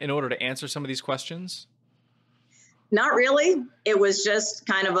from in order to answer some of these questions? Not really. It was just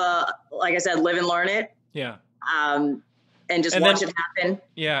kind of like I said, live and learn it. Yeah. And just watch it happen.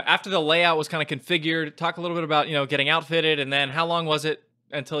 Yeah. After the layout was kind of configured, talk a little bit about, getting outfitted. And then how long was it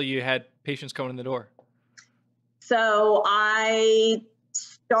until you had patients coming in the door? So I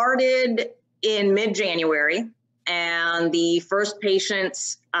started in mid-January and the first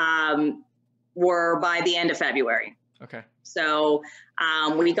patients were by the end of February. Okay. So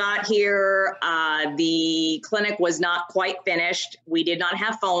we got here, the clinic was not quite finished. We did not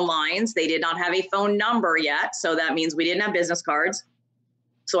have phone lines. They did not have a phone number yet. So that means we didn't have business cards.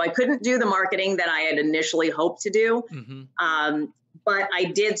 So I couldn't do the marketing that I had initially hoped to do. Mm-hmm. But I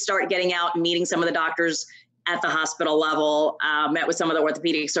did start getting out and meeting some of the doctors at the hospital level, met with some of the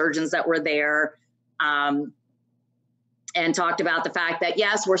orthopedic surgeons that were there. And talked about the fact that,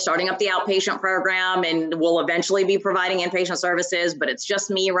 yes, we're starting up the outpatient program and we'll eventually be providing inpatient services, but it's just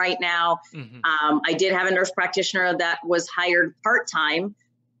me right now. Mm-hmm. I did have a nurse practitioner that was hired part-time,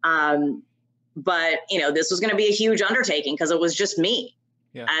 but this was going to be a huge undertaking because it was just me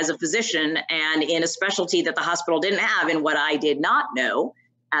as a physician and in a specialty that the hospital didn't have. And what I did not know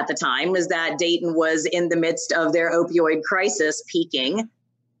at the time was that Dayton was in the midst of their opioid crisis peaking.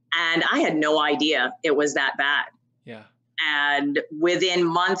 And I had no idea it was that bad. Yeah. And within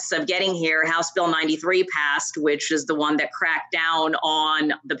months of getting here, House Bill 93 passed, which is the one that cracked down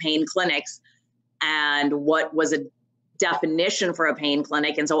on the pain clinics and what was a definition for a pain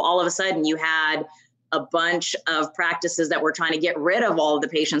clinic. And so all of a sudden you had a bunch of practices that were trying to get rid of all of the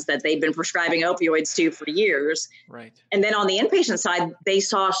patients that they'd been prescribing opioids to for years. Right. And then on the inpatient side, they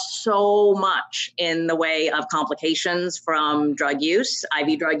saw so much in the way of complications from drug use,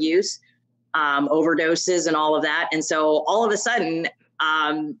 IV drug use, overdoses and all of that. And so all of a sudden,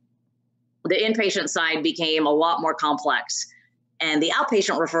 the inpatient side became a lot more complex. And the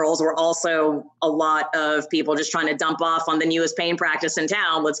outpatient referrals were also a lot of people just trying to dump off on the newest pain practice in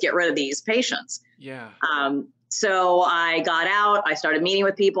town. Let's get rid of these patients. Yeah. So I got out, I started meeting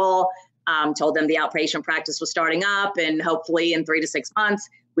with people, told them the outpatient practice was starting up and hopefully in 3 to 6 months,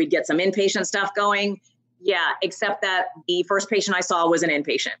 we'd get some inpatient stuff going. Yeah, except that the first patient I saw was an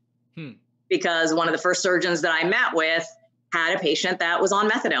inpatient because one of the first surgeons that I met with had a patient that was on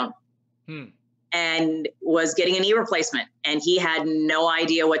methadone and was getting a knee replacement. And he had no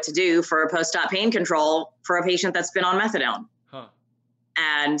idea what to do for a post-op pain control for a patient that's been on methadone.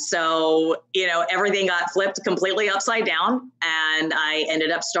 And so, everything got flipped completely upside down. And I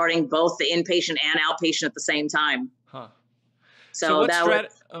ended up starting both the inpatient and outpatient at the same time. So that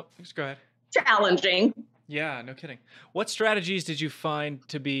was go ahead. challenging. Yeah, no kidding. What strategies did you find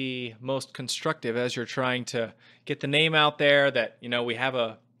to be most constructive as you're trying to get the name out there that, we have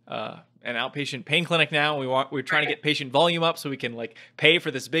an outpatient pain clinic now. We're trying to get patient volume up so we can pay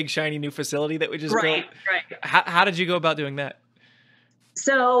for this big shiny new facility that we just built. Right. How did you go about doing that?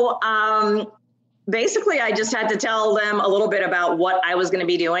 So basically, I just had to tell them a little bit about what I was going to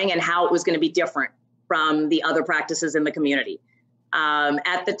be doing and how it was going to be different from the other practices in the community.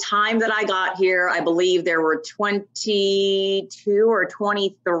 At the time that I got here, I believe there were 22 or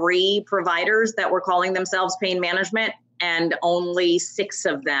 23 providers that were calling themselves pain management, and only 6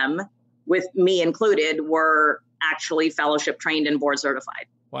 of them, with me included, were actually fellowship trained and board certified.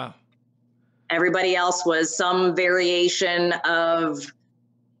 Wow. Everybody else was some variation of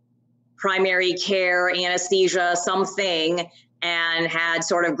primary care, anesthesia, something, and had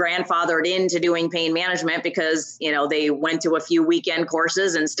sort of grandfathered into doing pain management because, they went to a few weekend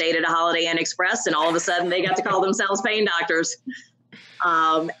courses and stayed at a Holiday Inn Express, and all of a sudden they got to call themselves pain doctors.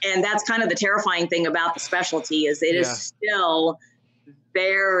 And that's kind of the terrifying thing about the specialty is it is still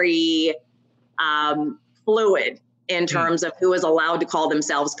very fluid in terms of who is allowed to call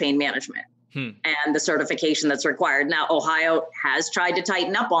themselves pain management. And the certification that's required. Now, Ohio has tried to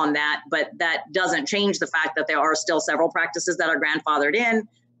tighten up on that, but that doesn't change the fact that there are still several practices that are grandfathered in.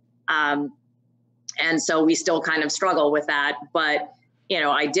 And so we still kind of struggle with that. But,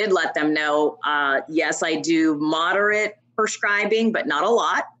 I did let them know, yes, I do moderate prescribing, but not a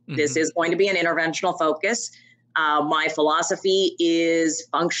lot. This is going to be an interventional focus. My philosophy is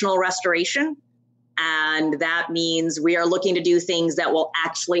functional restoration. And that means we are looking to do things that will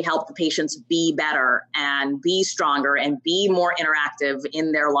actually help the patients be better and be stronger and be more interactive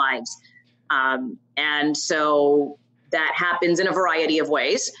in their lives. And so that happens in a variety of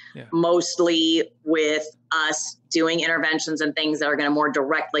ways, mostly with us doing interventions and things that are going to more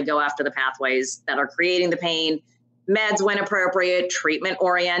directly go after the pathways that are creating the pain, meds when appropriate, treatment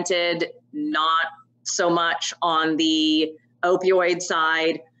oriented, not so much on the opioid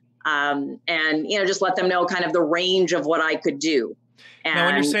side. And, just let them know kind of the range of what I could do. And now,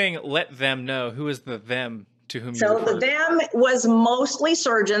 when you're saying let them know, who is the them to whom you refer? So the them was mostly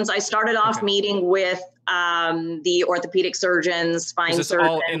surgeons. I started off meeting with the orthopedic surgeons, spine surgeons. Is this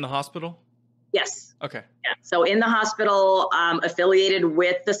all in the hospital? Yes. Okay. Yeah. So in the hospital, affiliated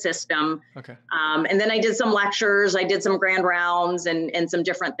with the system. Okay. And then I did some lectures. I did some grand rounds and some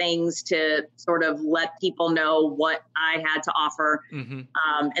different things to sort of let people know what I had to offer.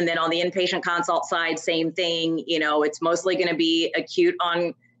 And then on the inpatient consult side, same thing. It's mostly going to be acute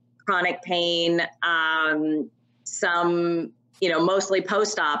on chronic pain, some, mostly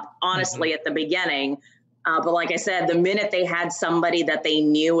post-op, honestly, at the beginning. But like I said, the minute they had somebody that they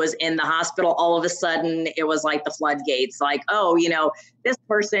knew was in the hospital, all of a sudden it was like the floodgates, like, oh, this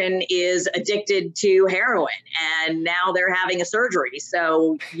person is addicted to heroin and now they're having a surgery.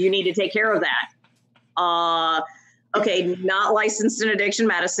 So you need to take care of that. Okay, not licensed in addiction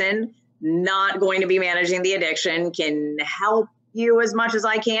medicine, not going to be managing the addiction, can help you as much as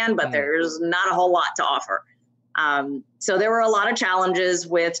I can, but there's not a whole lot to offer. So there were a lot of challenges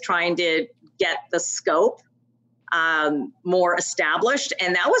with trying to get the scope more established.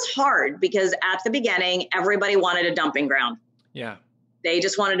 And that was hard because at the beginning, everybody wanted a dumping ground. Yeah. They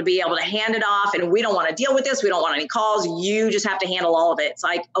just wanted to be able to hand it off and we don't want to deal with this. We don't want any calls. You just have to handle all of it. It's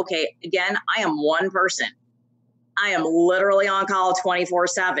like, okay, again, I am one person. I am literally on call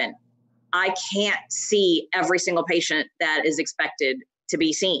 24/7. I can't see every single patient that is expected to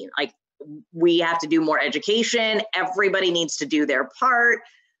be seen. Like we have to do more education. Everybody needs to do their part.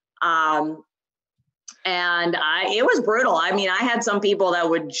 And it was brutal. I mean, I had some people that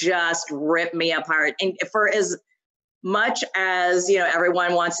would just rip me apart. And for as much as,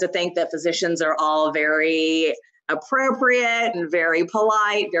 everyone wants to think that physicians are all very appropriate and very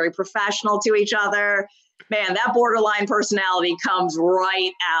polite, very professional to each other, man, that borderline personality comes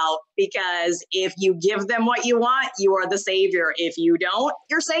right out because if you give them what you want, you are the savior. If you don't,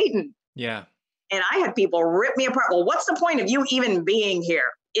 you're Satan. Yeah. And I had people rip me apart. Well, what's the point of you even being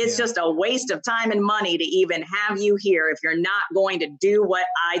here? It's just a waste of time and money to even have you here if you're not going to do what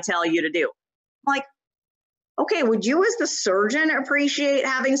I tell you to do. I'm like, okay, would you as the surgeon appreciate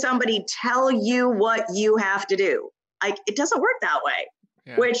having somebody tell you what you have to do? Like, it doesn't work that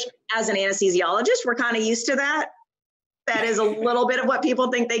way, which as an anesthesiologist, we're kind of used to that. That is a little bit of what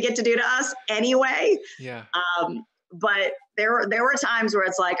people think they get to do to us anyway. Yeah. But there were times where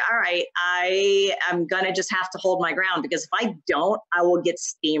it's like, all right, I am going to just have to hold my ground, because if I don't, I will get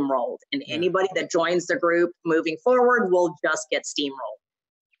steamrolled. And anybody that joins the group moving forward will just get steamrolled.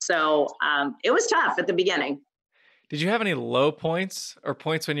 So it was tough at the beginning. Did you have any low points or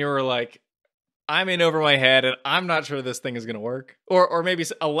points when you were like, I'm in over my head and I'm not sure this thing is going to work? Or maybe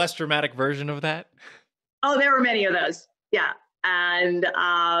a less dramatic version of that? Oh, there were many of those. Yeah. And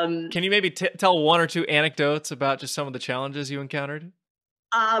can you maybe tell one or two anecdotes about just some of the challenges you encountered?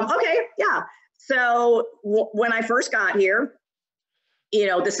 Okay. Yeah. So when I first got here,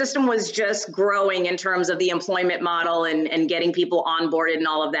 the system was just growing in terms of the employment model and getting people onboarded and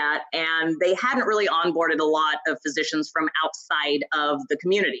all of that. And they hadn't really onboarded a lot of physicians from outside of the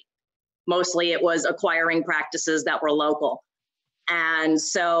community. Mostly it was acquiring practices that were local. And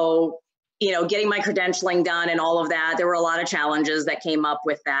so, getting my credentialing done and all of that, there were a lot of challenges that came up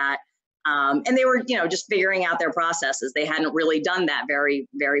with that. And they were, just figuring out their processes. They hadn't really done that very,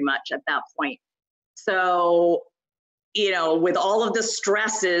 very much at that point. So, with all of the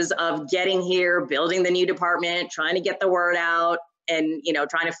stresses of getting here, building the new department, trying to get the word out, and,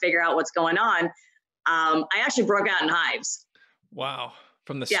 trying to figure out what's going on, I actually broke out in hives. Wow.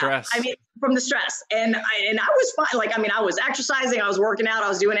 From the stress. From the stress. And I was fine. I was exercising, I was working out, I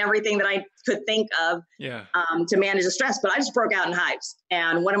was doing everything that I could think of to manage the stress, but I just broke out in hives.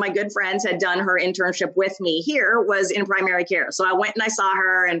 And one of my good friends had done her internship with me here, was in primary care. So I went and I saw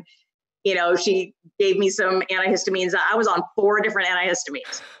her, and, she gave me some antihistamines. I was on 4 different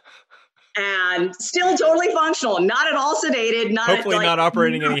antihistamines. And still totally functional, not at all sedated, hopefully not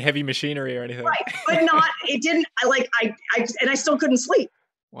operating any heavy machinery or anything. Right, but it didn't, I still couldn't sleep.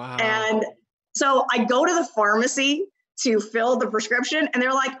 Wow. And so I go to the pharmacy to fill the prescription, and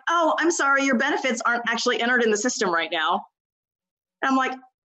they're like, oh, I'm sorry, your benefits aren't actually entered in the system right now. And I'm like,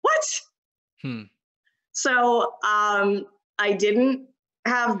 what? So I didn't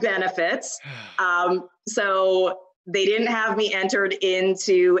have benefits. So they didn't have me entered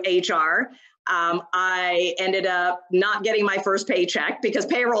into HR. I ended up not getting my first paycheck because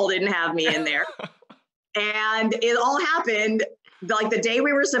payroll didn't have me in there. And it all happened like the day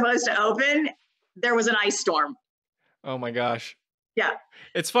we were supposed to open, there was an ice storm. Oh my gosh. Yeah.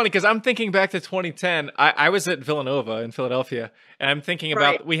 It's funny because I'm thinking back to 2010. I was at Villanova in Philadelphia, and I'm thinking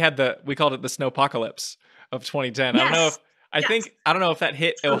about, we called it the snowpocalypse of 2010. Yes. I don't know if that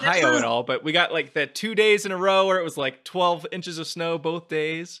hit Ohio at all, but we got like that 2 days in a row where it was like 12 inches of snow both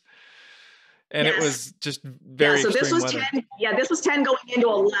days. And it was just very extreme this was weather. 10. Yeah, this was 10 going into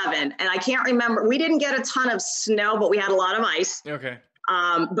 11. And I can't remember. We didn't get a ton of snow, but we had a lot of ice. Okay.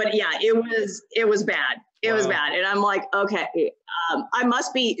 But yeah, it was bad. It was bad. And I'm like, okay, I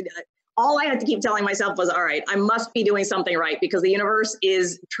must be, all I had to keep telling myself was, all right, I must be doing something right, because the universe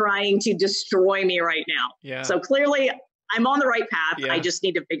is trying to destroy me right now. Yeah. So clearly I'm on the right path. Yeah. I just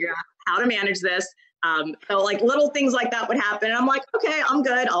need to figure out how to manage this. So like little things like that would happen. And I'm like, okay, I'm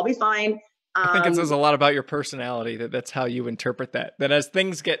good. I'll be fine. I think it says a lot about your personality that's how you interpret that. That as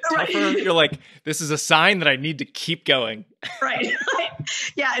things get tougher, you're like, this is a sign that I need to keep going. Right.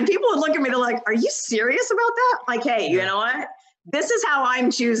 Yeah. And people would look at me, they're like, are you serious about that? Like, hey, you know what? This is how I'm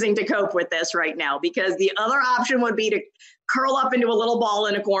choosing to cope with this right now, because the other option would be to curl up into a little ball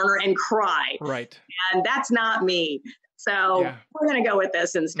in a corner and cry. Right. And that's not me. So we're going to go with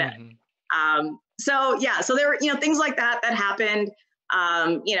this instead. So there were, things like that happened.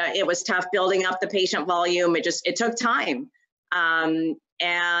 It was tough building up the patient volume. It took time.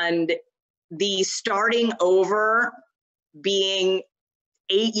 And the starting over, being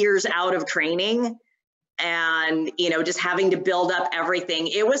 8 years out of training and, just having to build up everything,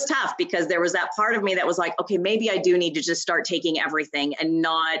 it was tough, because there was that part of me that was like, okay, maybe I do need to just start taking everything and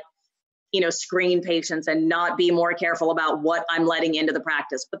not, screen patients and not be more careful about what I'm letting into the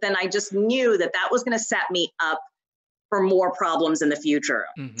practice. But then I just knew that was going to set me up for more problems in the future.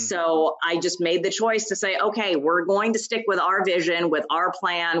 So I just made the choice to say, okay, we're going to stick with our vision, with our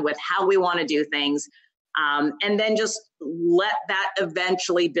plan, with how we want to do things. And then just let that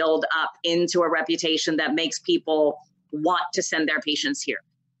eventually build up into a reputation that makes people want to send their patients here.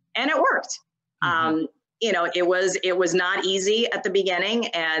 And it worked. It was not easy at the beginning.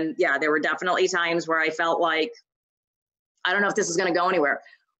 And there were definitely times where I felt like, I don't know if this is going to go anywhere.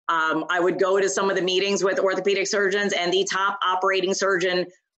 I would go to some of the meetings with orthopedic surgeons, and the top operating surgeon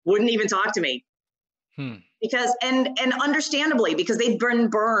wouldn't even talk to me. because, and understandably, because they've been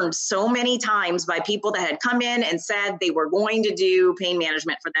burned so many times by people that had come in and said they were going to do pain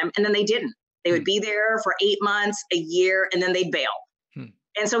management for them, and then they didn't. They would be there for 8 months, a year, and then they'd bail.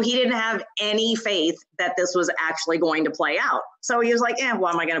 And so he didn't have any faith that this was actually going to play out. So he was like,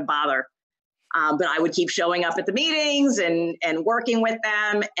 why am I going to bother? But I would keep showing up at the meetings and working with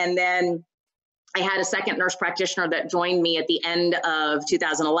them. And then I had a second nurse practitioner that joined me at the end of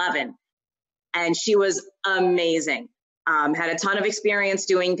 2011. And she was amazing. Had a ton of experience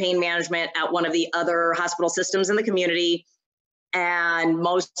doing pain management at one of the other hospital systems in the community, and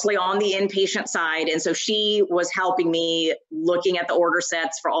mostly on the inpatient side. And so she was helping me looking at the order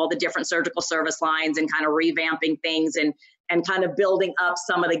sets for all the different surgical service lines and kind of revamping things and kind of building up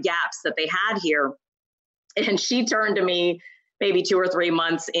some of the gaps that they had here. And she turned to me maybe 2 or 3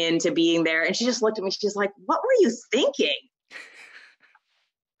 months into being there, and she just looked at me. She's like, "What were you thinking?"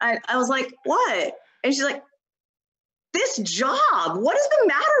 I was like, "What?" And she's like, "This job, what is the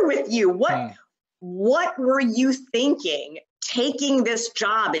matter with you? What were you thinking taking this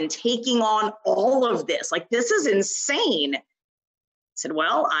job and taking on all of this? Like, this is insane." I said,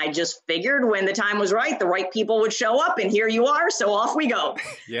 "Well, I just figured when the time was right, the right people would show up, and here you are. So off we go."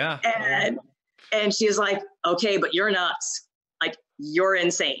 Yeah. And she's like, "Okay, but you're nuts. Like, you're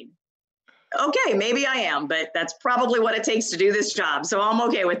insane." Okay, maybe I am, but that's probably what it takes to do this job. So I'm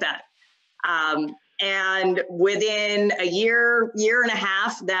okay with that. And within a year and a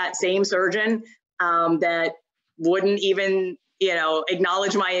half, that same surgeon that wouldn't even,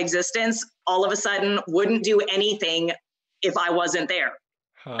 acknowledge my existence, all of a sudden wouldn't do anything if I wasn't there.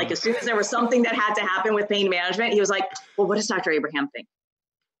 Like, as soon as there was something that had to happen with pain management, he was like, "Well, what does Dr. Abraham think?"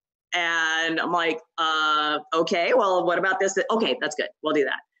 And I'm like, okay, well, what about this? Okay, that's good. We'll do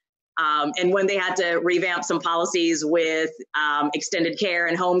that. And when they had to revamp some policies with extended care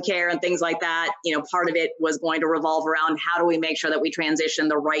and home care and things like that, part of it was going to revolve around how do we make sure that we transition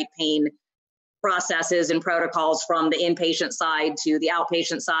the right pain processes and protocols from the inpatient side to the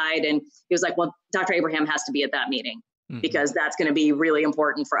outpatient side. And he was like, "Well, Dr. Abraham has to be at that meeting because that's going to be really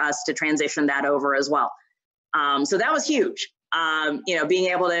important for us to transition that over as well." So that was huge. Being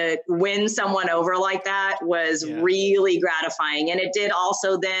able to win someone over like that was really gratifying. And it did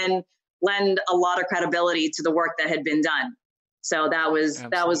also then lend a lot of credibility to the work that had been done. So that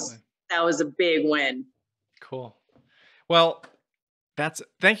was a big win. Cool. Well,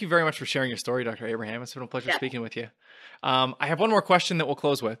 thank you very much for sharing your story, Dr. Abraham. It's been a pleasure speaking with you. I have one more question that we'll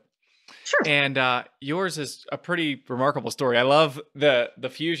close with. Sure. And yours is a pretty remarkable story. I love the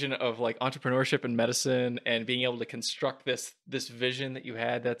fusion of like entrepreneurship and medicine and being able to construct this vision that you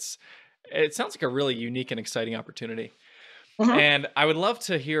had. It sounds like a really unique and exciting opportunity. And I would love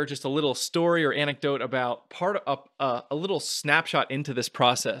to hear just a little story or anecdote about a little snapshot into this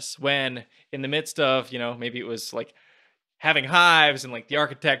process when in the midst of, maybe it was like having hives and like the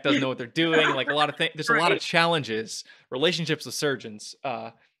architect doesn't know what they're doing. Like a lot of things, there's a lot of challenges, relationships with surgeons,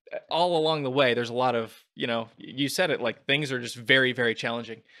 all along the way. There's a lot of, you said it, like things are just very, very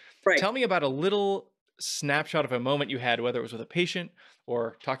challenging. Right. Tell me about a little snapshot of a moment you had, whether it was with a patient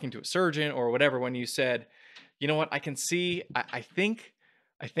or talking to a surgeon or whatever, when you said, "You know what, I can see, I think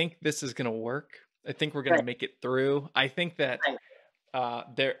this is going to work. I think we're going to make it through. I think that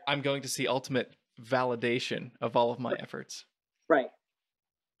I'm going to see ultimate validation of all of my efforts." Right.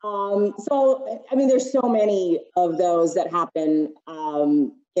 So, I mean, there's so many of those that happen,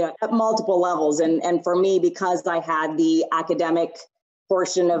 at multiple levels. And for me, because I had the academic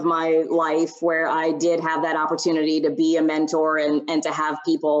portion of my life where I did have that opportunity to be a mentor and to have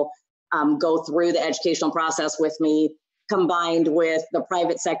people go through the educational process with me, combined with the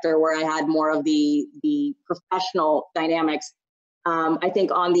private sector where I had more of the professional dynamics. I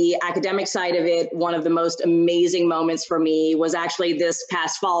think on the academic side of it, one of the most amazing moments for me was actually this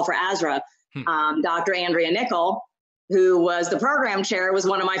past fall for ASRA. Dr. Andrea Nickel, who was the program chair, was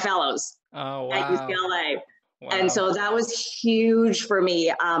one of my fellows at UCLA. Wow. And so that was huge for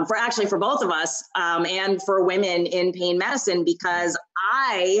me, for both of us, and for women in pain medicine, because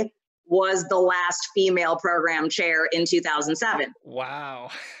I was the last female program chair in 2007.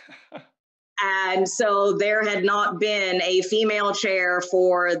 Wow. And so there had not been a female chair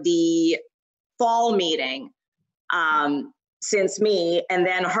for the fall meeting since me and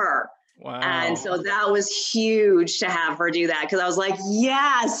then her. Wow. And so that was huge to have her do that, because I was like,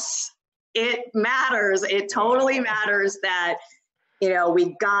 yes, it matters. It totally matters that,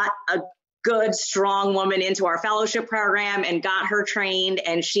 we got a good, strong woman into our fellowship program and got her trained,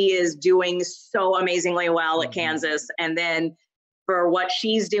 and she is doing so amazingly well at Kansas. And then for what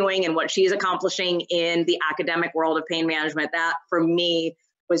she's doing and what she's accomplishing in the academic world of pain management, that for me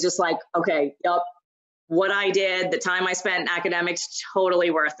was just like, okay, yep, what I did, the time I spent in academics,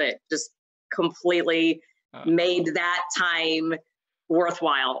 totally worth it. Just completely made that time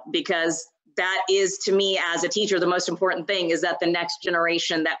worthwhile, because that is, to me as a teacher, the most important thing is that the next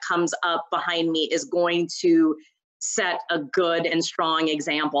generation that comes up behind me is going to set a good and strong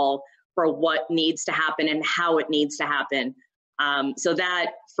example for what needs to happen and how it needs to happen. So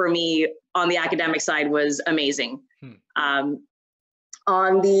that, for me, on the academic side, was amazing.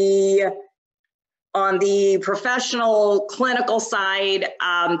 On the professional clinical side,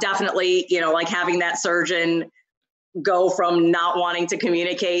 definitely, like having that surgeon go from not wanting to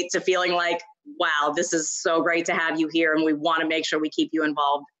communicate to feeling like, wow, this is so great to have you here and we want to make sure we keep you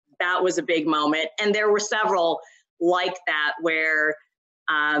involved. That was a big moment. And there were several like that where,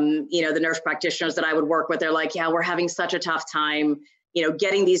 the nurse practitioners that I would work with, they're like, yeah, we're having such a tough time,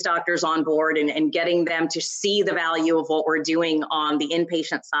 getting these doctors on board and getting them to see the value of what we're doing on the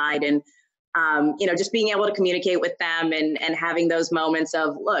inpatient side. And, just being able to communicate with them and having those moments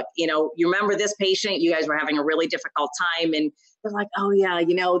of, look, you remember this patient, you guys were having a really difficult time. And they're like, oh yeah,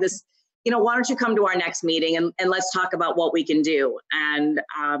 this, why don't you come to our next meeting and let's talk about what we can do. And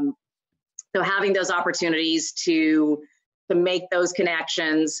so having those opportunities to make those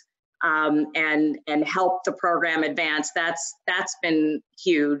connections and help the program advance, that's been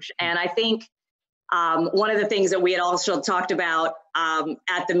huge. And I think one of the things that we had also talked about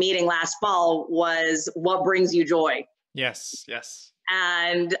at the meeting last fall was what brings you joy. Yes, yes.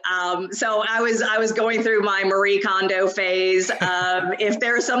 And so I was going through my Marie Kondo phase of, if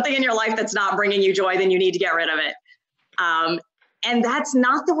there's something in your life that's not bringing you joy, then you need to get rid of it. And that's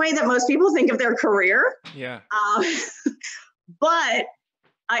not the way that most people think of their career. Yeah. But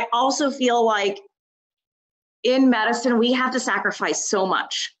I also feel like in medicine, we have to sacrifice so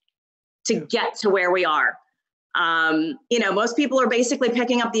much to get to where we are. Most people are basically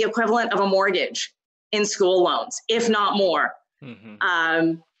picking up the equivalent of a mortgage in school loans, if not more.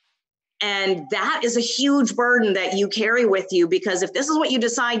 Mm-hmm. And that is a huge burden that you carry with you, because if this is what you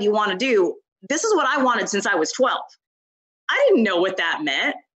decide you want to do, this is what I wanted since I was 12. I didn't know what that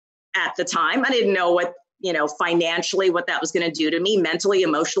meant at the time. I didn't know what, financially, what that was going to do to me, mentally,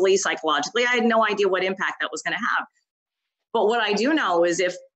 emotionally, psychologically. I had no idea what impact that was going to have. But what I do know is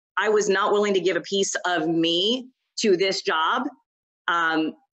if I was not willing to give a piece of me to this job,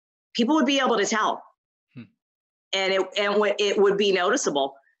 people would be able to tell. And it would be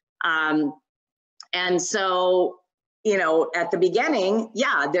noticeable. And so, at the beginning,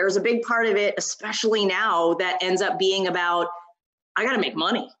 yeah, there's a big part of it, especially now, that ends up being about, I got to make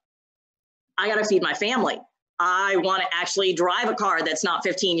money. I got to feed my family. I want to actually drive a car that's not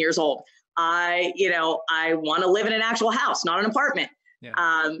 15 years old. I want to live in an actual house, not an apartment.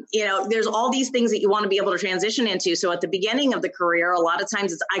 Yeah. There's all these things that you want to be able to transition into. So at the beginning of the career, a lot of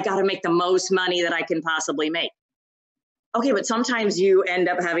times it's, I got to make the most money that I can possibly make. Okay, but sometimes you end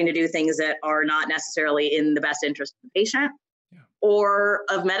up having to do things that are not necessarily in the best interest of the patient or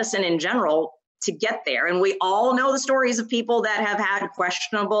of medicine in general to get there. And we all know the stories of people that have had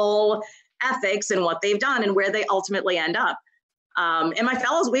questionable ethics and what they've done and where they ultimately end up. And my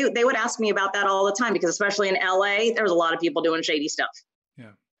fellows, they would ask me about that all the time, because especially in LA, there was a lot of people doing shady stuff.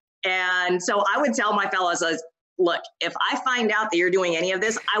 Yeah. And so I would tell my fellows, look, if I find out that you're doing any of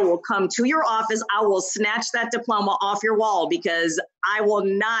this, I will come to your office. I will snatch that diploma off your wall, because I will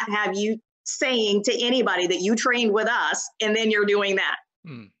not have you saying to anybody that you trained with us and then you're doing that.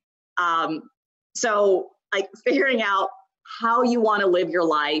 So like figuring out how you want to live your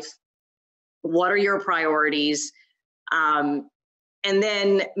life, what are your priorities, and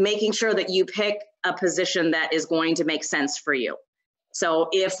then making sure that you pick a position that is going to make sense for you. So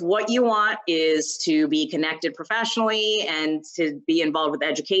if what you want is to be connected professionally and to be involved with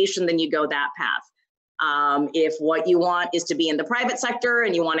education, then you go that path. If what you want is to be in the private sector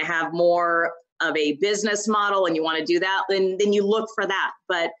and you want to have more of a business model and you want to do that, then you look for that.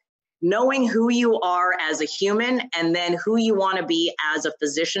 But knowing who you are as a human and then who you want to be as a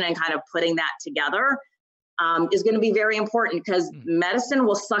physician and kind of putting that together is going to be very important, because medicine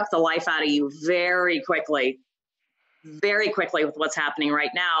will suck the life out of you very quickly with what's happening right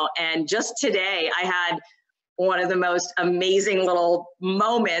now. And just today, I had one of the most amazing little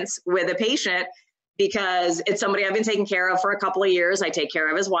moments with a patient, because it's somebody I've been taking care of for a couple of years. I take care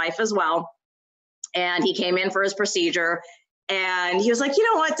of his wife as well. And he came in for his procedure and he was like, you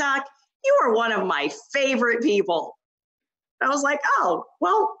know what, doc, you are one of my favorite people. I was like, oh,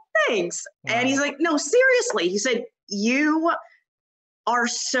 well, thanks. Wow. And he's like, no, seriously. He said, you are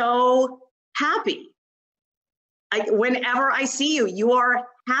so happy. Whenever I see you, you are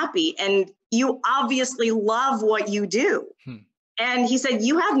happy and you obviously love what you do. And he said,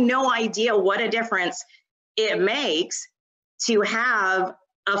 you have no idea what a difference it makes to have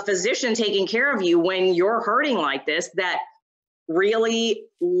a physician taking care of you when you're hurting like this that really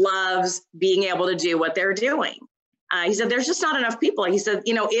loves being able to do what they're doing. He said, there's just not enough people. He said,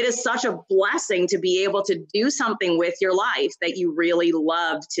 you know, it is such a blessing to be able to do something with your life that you really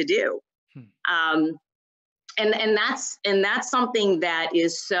love to do. And that's something that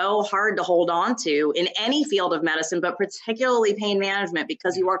is so hard to hold on to in any field of medicine, but particularly pain management,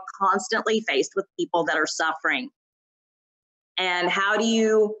 because you are constantly faced with people that are suffering. And how do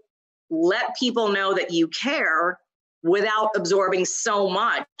you let people know that you care without absorbing so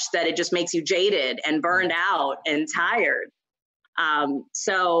much that it just makes you jaded and burned out and tired?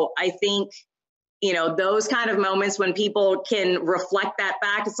 So I think, you know, those kind of moments when people can reflect that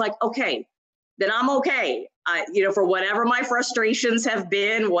back, it's like, okay, then I'm okay. You know, for whatever my frustrations have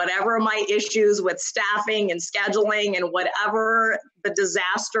been, whatever my issues with staffing and scheduling and whatever the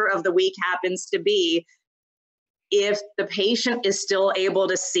disaster of the week happens to be, if the patient is still able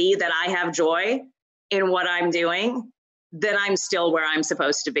to see that I have joy in what I'm doing, then I'm still where I'm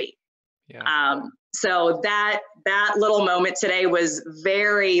supposed to be. Yeah. So that little moment today was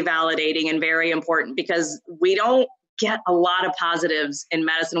very validating and very important, because we don't get a lot of positives in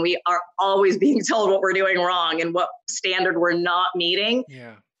medicine. We are always being told what we're doing wrong and what standard we're not meeting.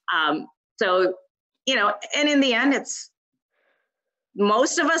 Yeah. So, you know, and in the end,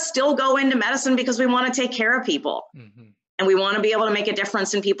 most of us still go into medicine because we want to take care of people. Mm-hmm. And we want to be able to make a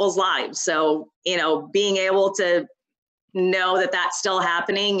difference in people's lives. So, you know, being able to know that that's still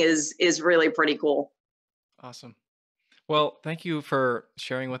happening is really pretty cool. Awesome. Well, thank you for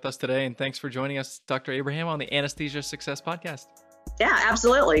sharing with us today. And thanks for joining us, Dr. Abraham, on the Anesthesia Success Podcast. Yeah,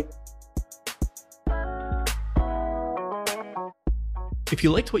 absolutely. If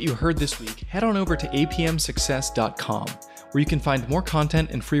you liked what you heard this week, head on over to apmsuccess.com, where you can find more content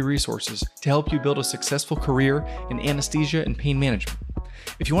and free resources to help you build a successful career in anesthesia and pain management.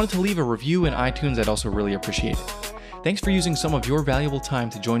 If you wanted to leave a review in iTunes, I'd also really appreciate it. Thanks for using some of your valuable time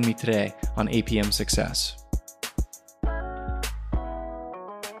to join me today on APM Success.